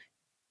is,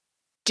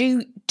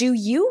 do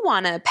you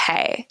want to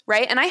pay,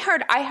 right? And I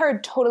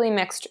heard totally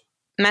mixed.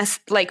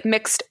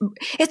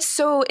 It's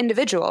so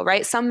individual,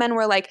 right? Some men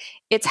were like,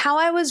 it's how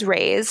I was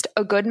raised,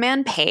 a good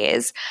man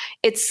pays.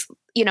 It's,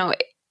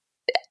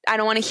 I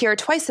don't want to hear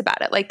twice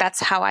about it. Like, that's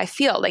how I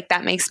feel. Like,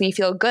 that makes me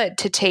feel good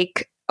to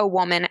take a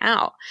woman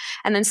out.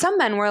 And then some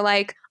men were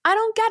like, I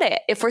don't get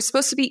it. If we're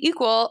supposed to be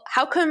equal,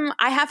 how come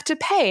I have to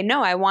pay?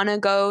 No, I want to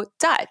go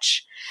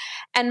Dutch.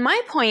 And my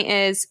point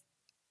is,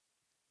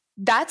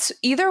 that's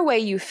either way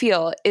you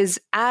feel is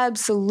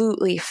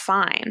absolutely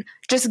fine.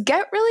 Just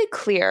get really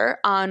clear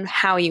on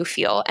how you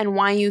feel and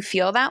why you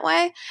feel that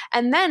way.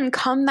 And then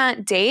come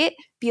that date,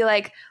 be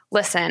like,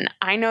 listen,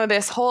 I know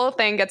this whole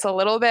thing gets a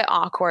little bit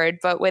awkward,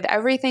 but with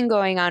everything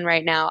going on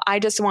right now, I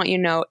just want you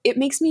to know it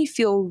makes me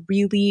feel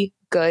really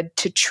good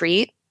to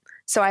treat.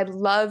 So I'd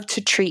love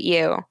to treat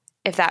you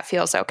if that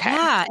feels okay.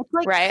 Yeah. It's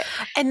like, right.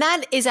 And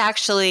that is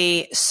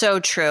actually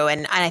so true.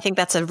 And I think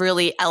that's a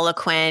really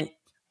eloquent,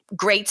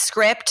 great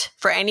script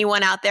for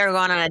anyone out there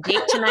going on a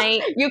date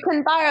tonight. You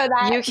can borrow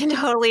that. You can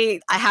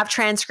totally, I have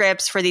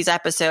transcripts for these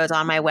episodes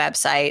on my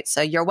website,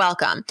 so you're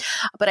welcome.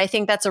 But I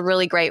think that's a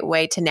really great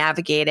way to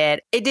navigate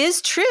it. It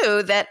is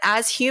true that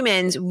as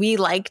humans, we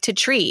like to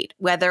treat,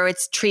 whether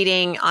it's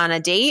treating on a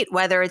date,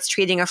 whether it's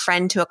treating a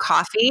friend to a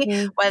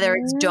coffee, whether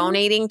it's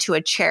donating to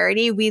a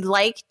charity, we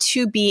like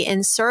to be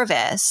in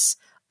service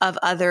of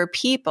other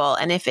people.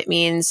 And if it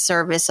means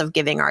service of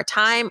giving our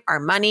time, our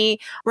money,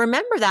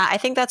 remember that. I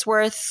think that's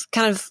worth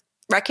kind of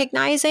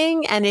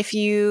recognizing. And if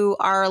you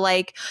are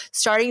like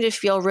starting to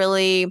feel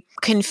really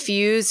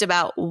confused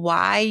about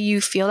why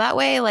you feel that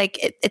way, like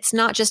it's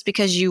not just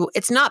because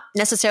it's not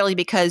necessarily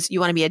because you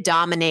want to be a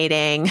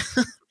dominating,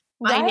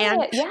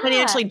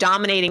 financially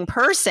dominating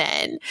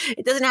person.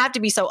 It doesn't have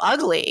to be so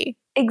ugly.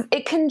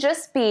 It can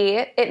just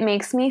be, it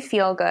makes me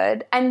feel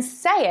good, and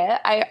say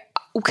it.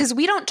 Because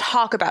we don't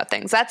talk about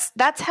things.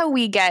 That's how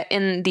we get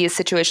in these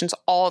situations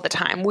all the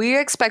time. We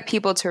expect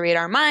people to read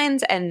our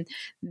minds, and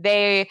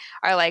they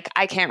are like,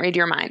 I can't read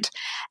your mind.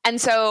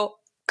 And so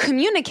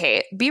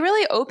communicate, be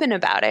really open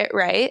about it,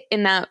 right?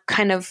 In that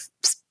kind of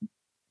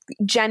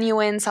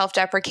genuine,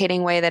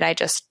 self-deprecating way that I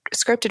just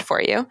scripted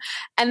for you.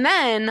 And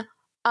then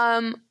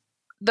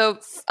the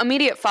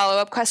immediate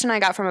follow-up question I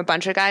got from a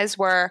bunch of guys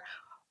were,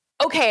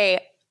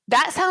 okay,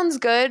 that sounds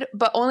good,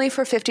 but only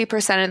for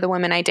 50% of the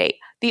women I date.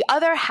 The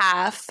other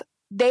half,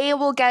 they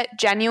will get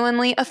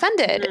genuinely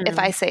offended if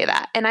I say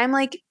that. And I'm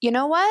like, you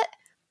know what?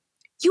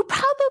 You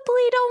probably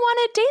don't want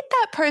to date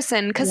that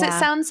person because it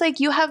sounds like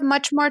you have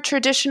much more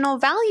traditional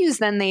values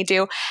than they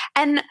do.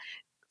 And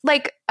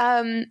like,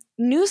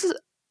 news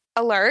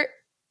alert,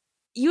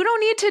 you don't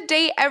need to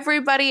date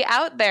everybody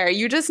out there.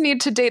 You just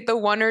need to date the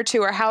one or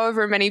two or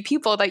however many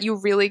people that you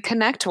really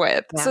connect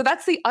with. Yeah. So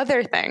that's the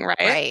other thing, right?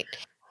 Right.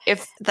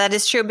 If that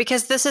is true,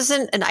 because this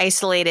isn't an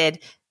isolated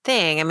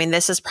thing. I mean,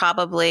 this is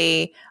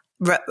probably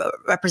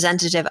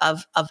representative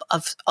of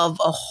a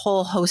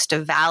whole host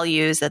of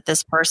values that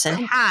this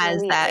person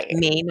has that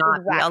may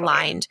not be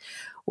aligned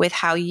with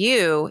how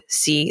you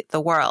see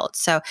the world.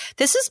 So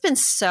this has been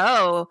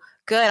so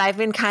good. I've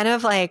been kind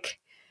of like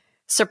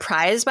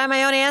surprised by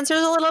my own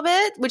answers a little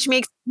bit, which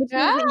means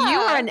that you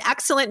are an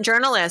excellent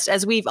journalist,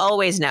 as we've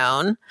always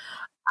known.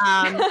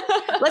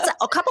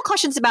 A couple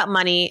questions about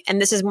money,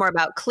 and this is more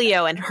about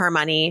Cleo and her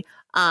money.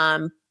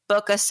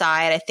 Book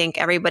aside, I think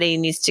everybody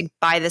needs to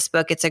buy this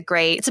book. It's a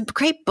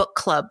great book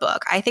club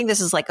book. I think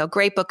this is like a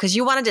great book because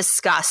you want to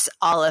discuss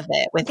all of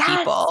it with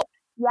people.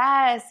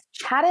 Yes.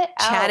 Chat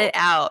it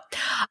out.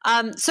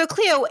 So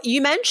Cleo,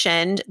 you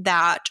mentioned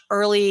that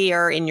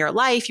earlier in your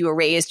life, you were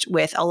raised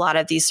with a lot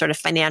of these sort of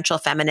financial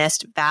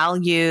feminist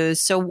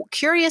values. So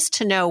curious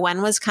to know,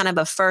 when was kind of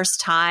a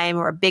first time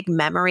or a big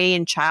memory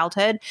in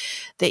childhood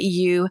that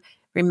you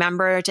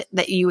remembered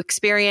that you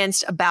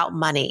experienced about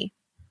money?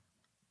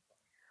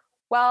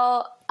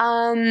 Well,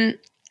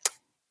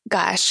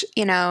 gosh,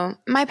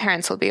 my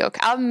parents will be okay.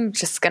 I'm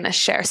just going to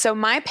share. So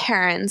my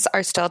parents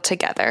are still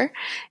together,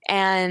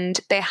 and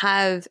they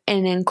have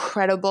an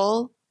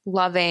incredible,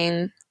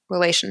 loving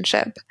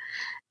relationship.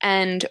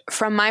 And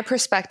from my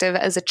perspective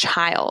as a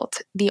child,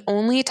 the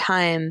only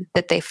time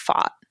that they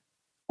fought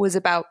was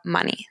about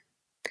money.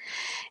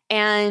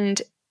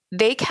 And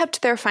they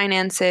kept their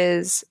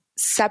finances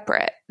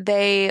separate.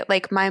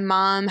 My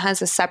mom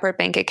has a separate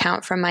bank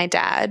account from my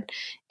dad,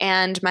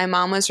 and my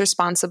mom was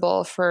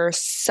responsible for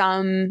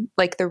some,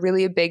 like, the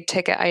really big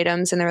ticket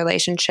items in the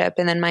relationship.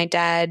 And then my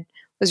dad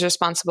was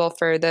responsible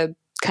for the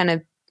kind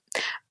of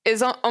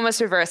is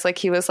almost reverse. Like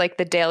he was like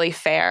the daily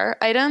fare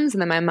items,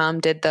 and then my mom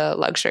did the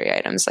luxury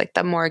items, like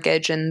the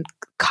mortgage and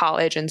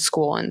college and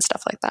school and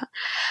stuff like that.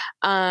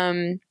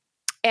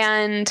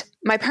 And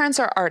my parents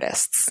are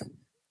artists.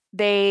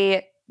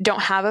 They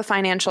don't have a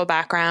financial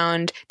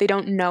background. They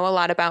don't know a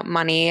lot about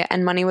money,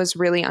 and money was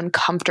really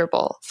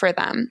uncomfortable for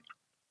them.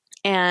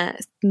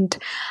 And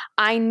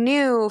I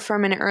knew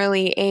from an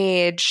early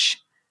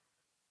age,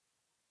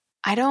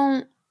 I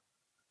don't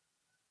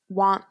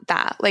want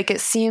that. Like, it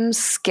seems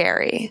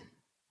scary.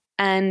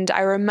 And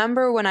I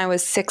remember when I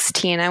was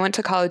 16, I went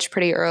to college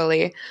pretty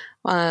early,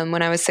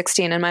 when I was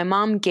 16, and my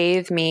mom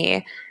gave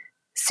me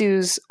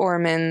Suze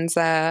Orman's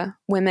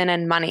Women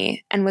and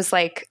Money and was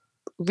like,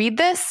 read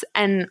this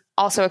and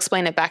also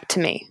explain it back to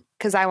me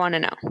because I want to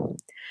know.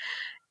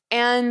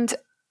 And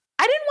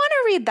I didn't want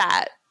to read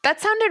that. That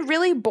sounded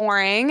really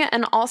boring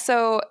and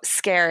also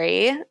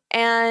scary.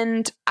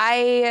 And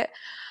that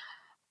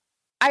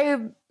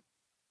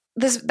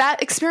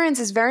experience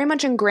is very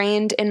much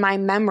ingrained in my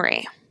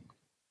memory.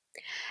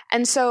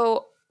 And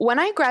so when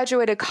I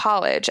graduated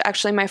college,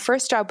 actually my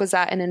first job was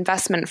at an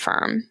investment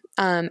firm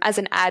as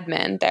an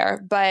admin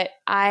there. But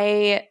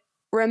I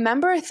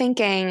remember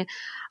thinking,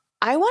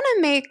 I want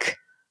to make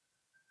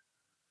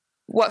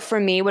what for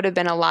me would have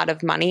been a lot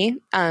of money,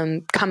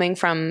 coming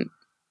from,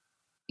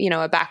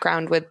 a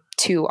background with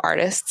two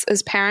artists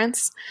as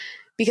parents,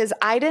 because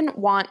I didn't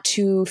want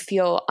to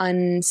feel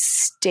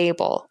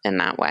unstable in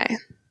that way.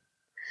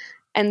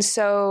 And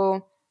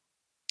so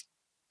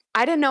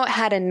I didn't know it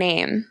had a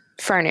name,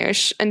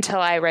 Farnoosh, until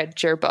I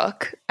read your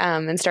book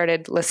and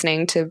started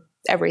listening to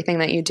everything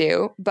that you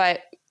do.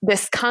 But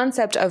this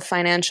concept of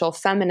financial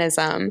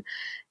feminism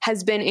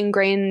has been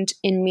ingrained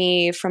in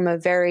me from a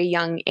very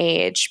young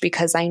age,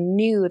 because I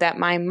knew that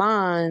my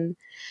mom,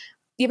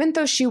 even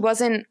though she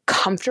wasn't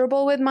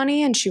comfortable with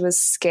money and she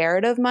was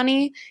scared of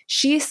money,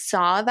 she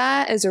saw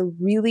that as a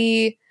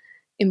really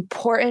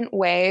important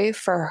way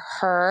for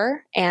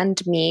her and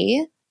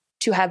me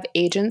to have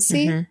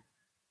agency. Mm-hmm.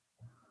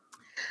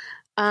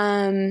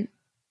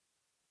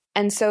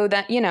 And so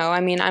that,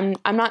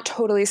 I'm not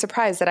totally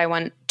surprised that I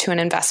went to an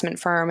investment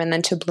firm and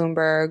then to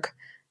Bloomberg.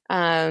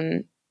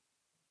 And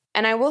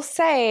I will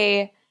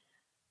say,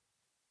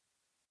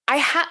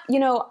 I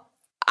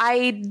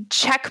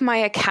check my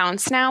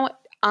accounts now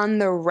on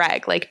the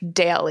reg, like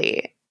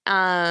daily.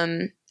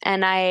 And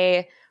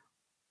I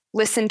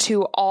listen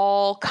to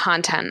all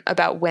content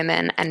about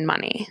women and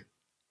money,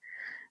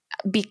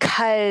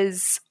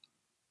 because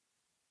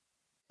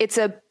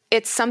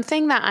it's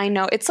something that I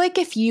know. It's like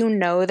if you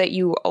know that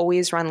you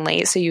always run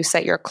late, so you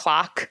set your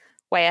clock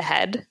way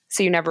ahead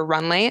so you never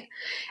run late.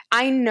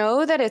 I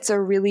know that it's a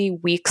really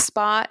weak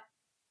spot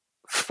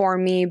for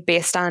me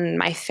based on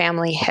my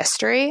family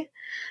history.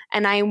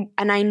 And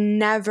I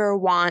never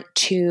want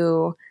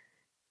to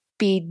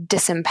be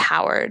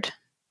disempowered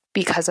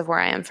because of where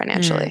I am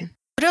financially.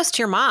 Kudos to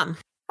your mom.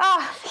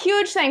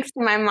 Huge thanks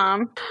to my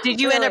mom. Did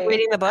you end up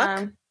reading the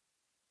book?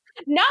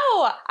 No,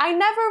 I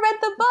never read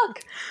the book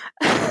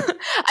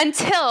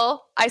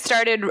until I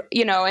started,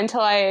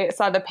 until I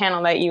saw the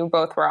panel that you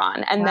both were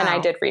on. And then I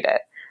did read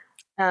it.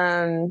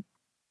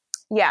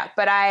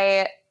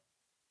 But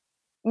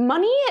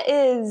money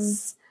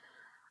is,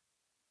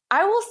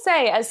 I will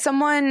say, as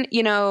someone,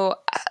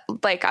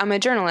 like I'm a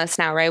journalist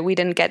now, right? We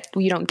don't get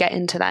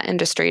into that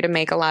industry to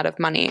make a lot of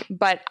money,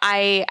 but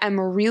I am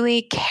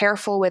really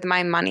careful with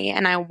my money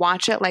and I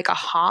watch it like a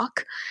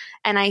hawk.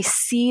 And I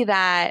see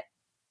that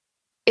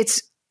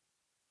it's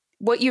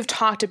what you've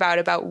talked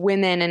about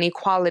women and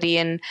equality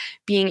and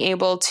being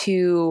able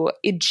to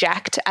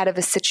eject out of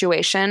a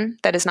situation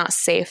that is not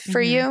safe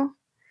for you.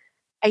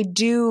 I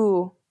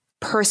do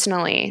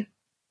personally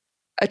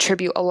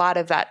attribute a lot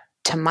of that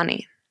to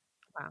money.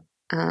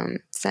 Wow.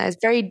 So it's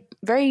very,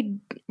 very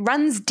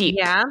runs deep.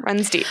 Yeah.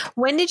 Runs deep.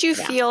 When did you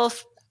feel,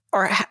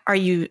 or are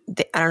you,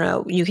 I don't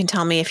know, you can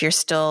tell me if you're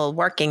still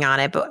working on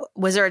it, but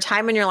was there a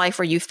time in your life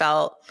where you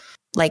felt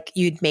like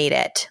you'd made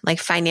it, like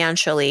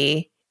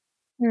financially,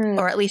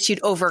 or at least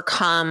you'd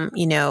overcome,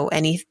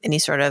 any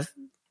sort of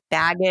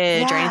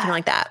baggage or anything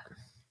like that?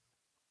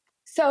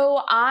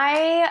 So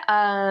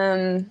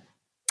the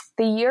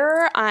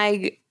year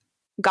I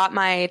got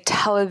my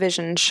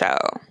television show,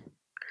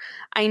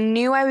 I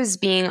knew I was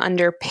being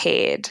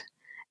underpaid,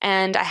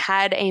 and I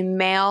had a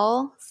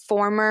male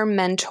former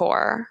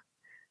mentor.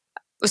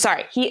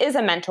 Sorry, he is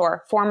a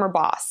mentor, former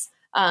boss.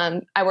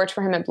 I worked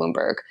for him at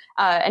Bloomberg,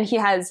 and he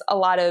has a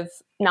lot of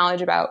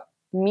knowledge about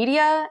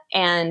media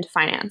and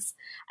finance.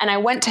 And I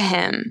went to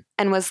him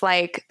and was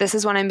like, this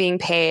is what I'm being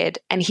paid.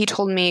 And he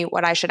told me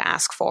what I should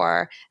ask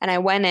for. And I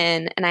went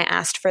in and I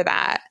asked for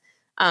that.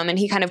 And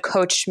he kind of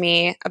coached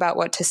me about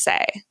what to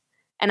say.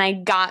 And I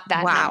got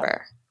that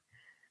number.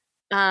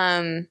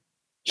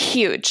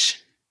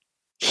 Huge.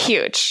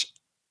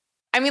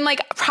 I mean,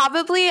 like,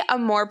 probably a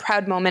more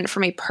proud moment for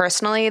me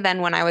personally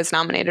than when I was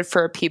nominated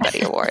for a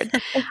Peabody Award.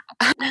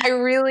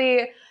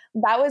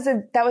 That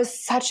was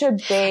such a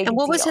big And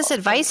what deal. was his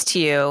advice to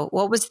you?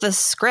 What was the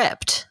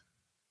script?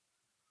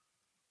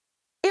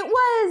 It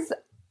was,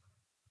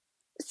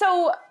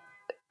 so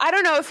I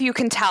don't know if you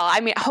can tell. I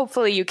mean,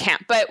 hopefully you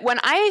can't. But when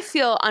I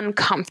feel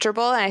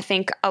uncomfortable, and I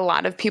think a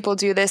lot of people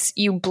do this,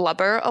 you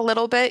blubber a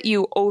little bit,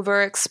 you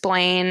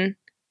over-explain,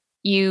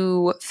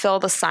 you fill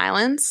the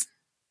silence.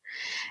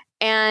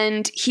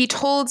 And he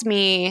told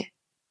me,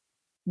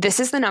 this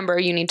is the number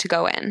you need to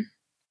go in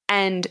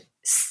and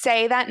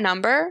say that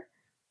number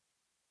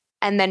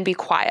and then be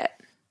quiet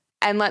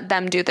and let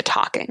them do the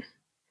talking.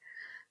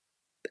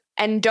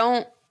 And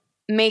don't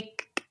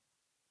make,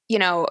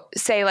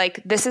 say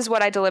like, this is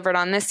what I delivered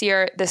on this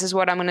year. This is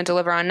what I'm going to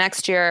deliver on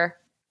next year.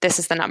 This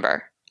is the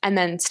number. And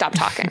then stop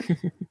talking,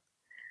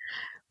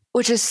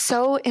 which is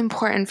so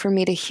important for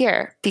me to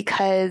hear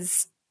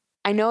because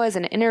I know as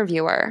an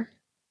interviewer,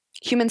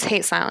 humans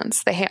hate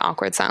silence. They hate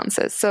awkward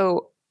silences.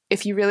 So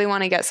if you really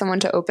want to get someone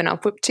to open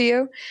up to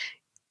you,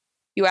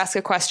 you ask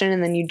a question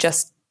and then you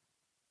just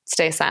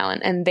stay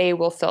silent and they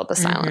will fill the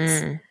silence.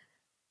 Mm-hmm.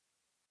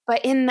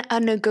 But in a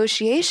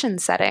negotiation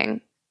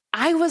setting,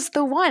 I was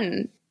the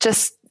one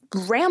just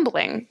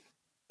rambling.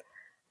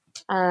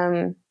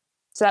 So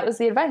that was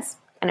the advice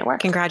and it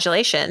worked.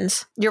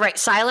 Congratulations. You're right.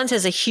 Silence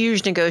is a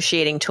huge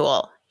negotiating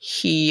tool.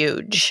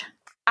 Huge.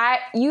 I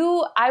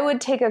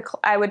would take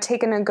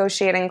a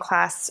negotiating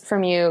class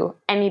from you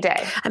any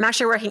day. I'm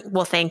actually working.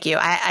 Well, thank you.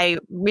 I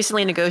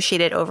recently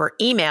negotiated over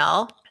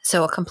email.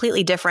 So a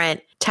completely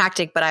different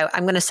tactic, but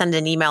I'm going to send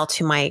an email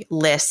to my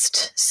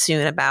list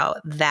soon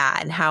about that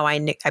and how I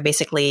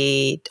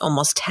basically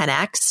almost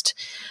 10x'd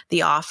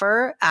the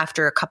offer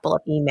after a couple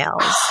of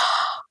emails.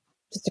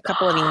 Just a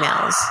couple of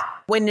emails.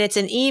 When it's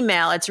an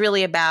email, it's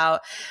really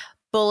about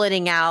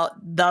bulleting out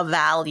the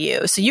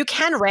value. So you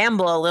can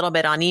ramble a little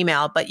bit on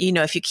email, but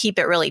if you keep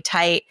it really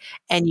tight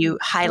and you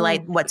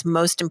highlight what's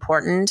most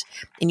important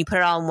and you put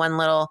it all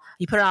in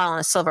you put it all on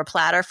a silver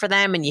platter for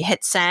them and you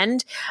hit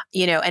send,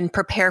 and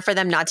prepare for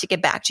them not to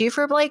get back to you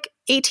for like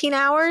 18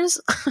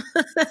 hours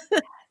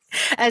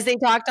as they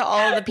talk to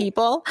all the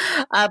people.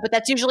 But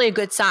that's usually a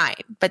good sign,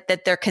 but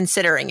that they're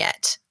considering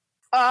it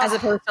as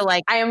opposed to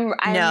like, I'm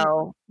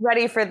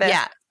ready for this.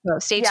 Yeah. So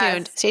stay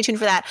tuned. Stay tuned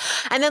for that.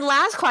 And then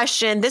last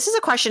question. This is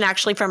a question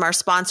actually from our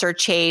sponsor,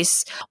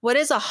 Chase. What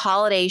is a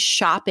holiday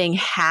shopping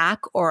hack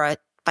or a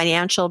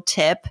financial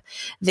tip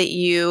that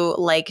you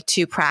like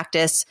to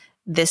practice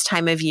this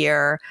time of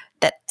year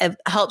that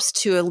helps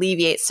to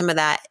alleviate some of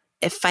that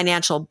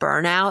financial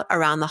burnout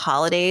around the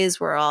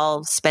holidays? We're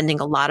all spending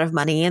a lot of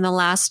money in the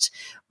last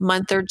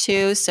month or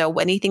two. So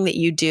anything that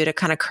you do to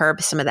kind of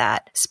curb some of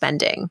that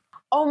spending?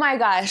 Oh my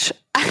gosh.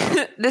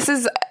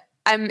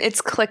 It's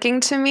clicking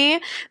to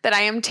me that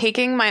I am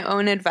taking my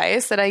own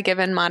advice that I give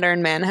in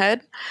Modern Manhood,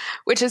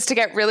 which is to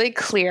get really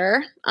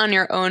clear on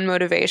your own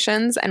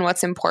motivations and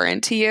what's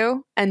important to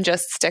you and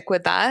just stick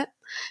with that.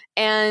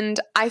 And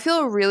I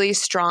feel really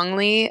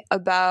strongly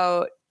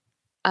about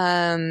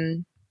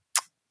not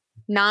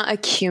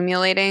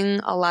accumulating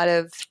a lot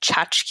of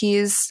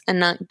tchotchkes and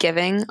not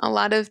giving a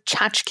lot of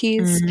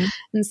tchotchkes. Mm-hmm.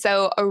 And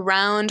so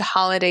around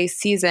holiday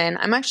season,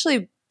 I'm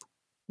actually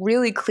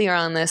really clear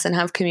on this and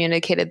have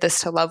communicated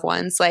this to loved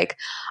ones. Like,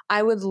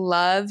 I would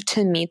love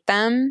to meet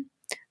them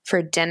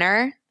for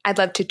dinner. I'd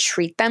love to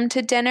treat them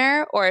to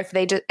dinner, or if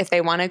they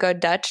want to go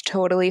Dutch,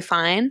 totally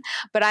fine.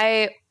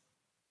 But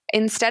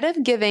instead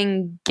of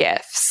giving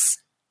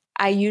gifts,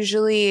 I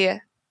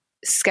usually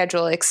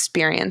schedule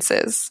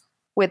experiences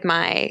with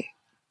my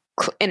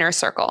inner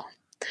circle.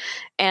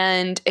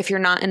 And if you're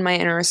not in my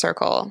inner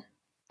circle,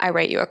 I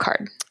write you a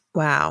card.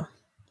 Wow.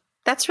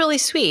 That's really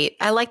sweet.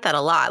 I like that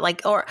a lot.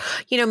 Like, or,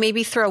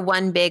 maybe throw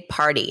one big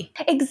party.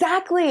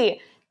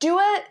 Exactly. Do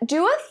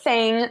a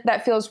thing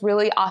that feels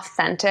really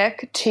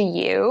authentic to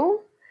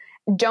you.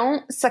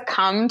 Don't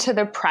succumb to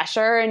the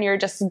pressure and you're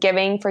just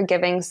giving for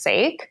giving's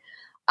sake.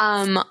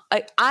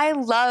 I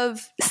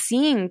love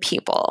seeing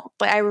people.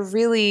 Like, I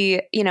really,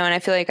 and I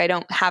feel like I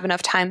don't have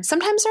enough time.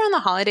 Sometimes around the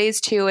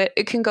holidays too,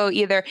 it can go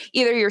either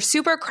you're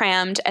super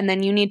crammed and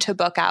then you need to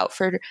book out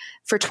for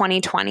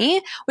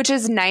 2020, which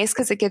is nice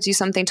because it gives you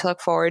something to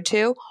look forward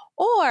to.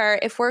 Or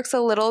if work's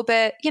a little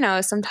bit,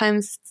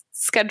 sometimes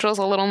schedule's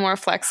a little more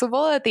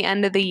flexible at the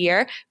end of the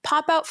year,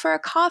 pop out for a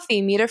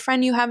coffee, meet a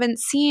friend you haven't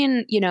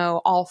seen,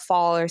 all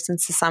fall or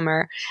since the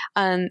summer,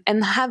 and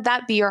have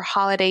that be your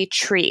holiday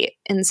treat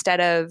instead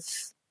of,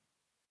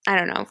 I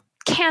don't know,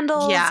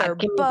 candles or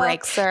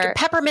books or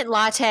peppermint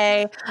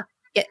latte,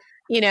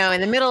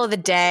 in the middle of the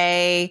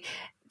day.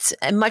 It's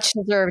a much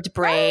deserved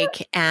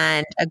break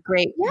and a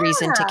great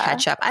reason to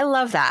catch up. I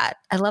love that.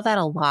 I love that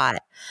a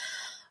lot.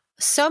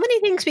 So many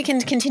things we can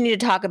continue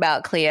to talk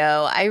about,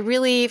 Cleo. I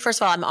really,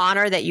 first of all, I'm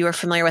honored that you are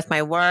familiar with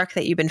my work,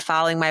 that you've been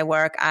following my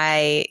work.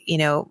 I,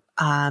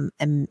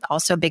 am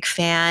also a big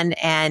fan.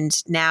 And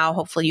now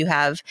hopefully you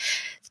have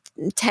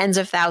tens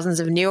of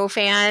thousands of new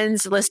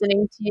fans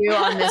listening to you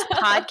on this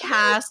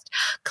podcast.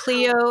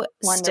 Cleo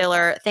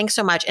Stiller, thanks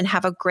so much and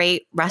have a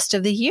great rest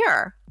of the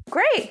year.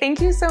 Great.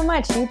 Thank you so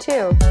much. You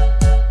too.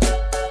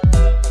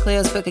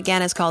 Cleo's book,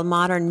 again, is called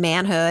Modern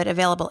Manhood,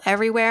 available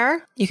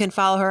everywhere. You can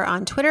follow her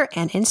on Twitter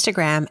and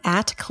Instagram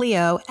at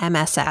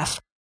CleoMSF.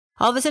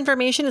 All this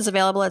information is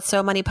available at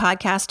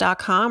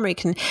SoMoneyPodcast.com, where you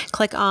can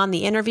click on the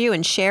interview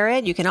and share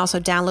it. You can also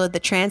download the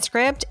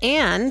transcript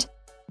and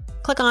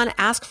click on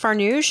Ask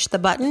Farnoosh, the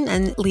button,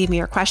 and leave me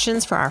your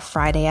questions for our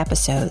Friday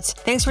episodes.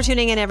 Thanks for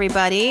tuning in,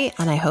 everybody,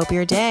 and I hope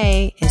your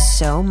day is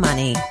so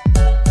money.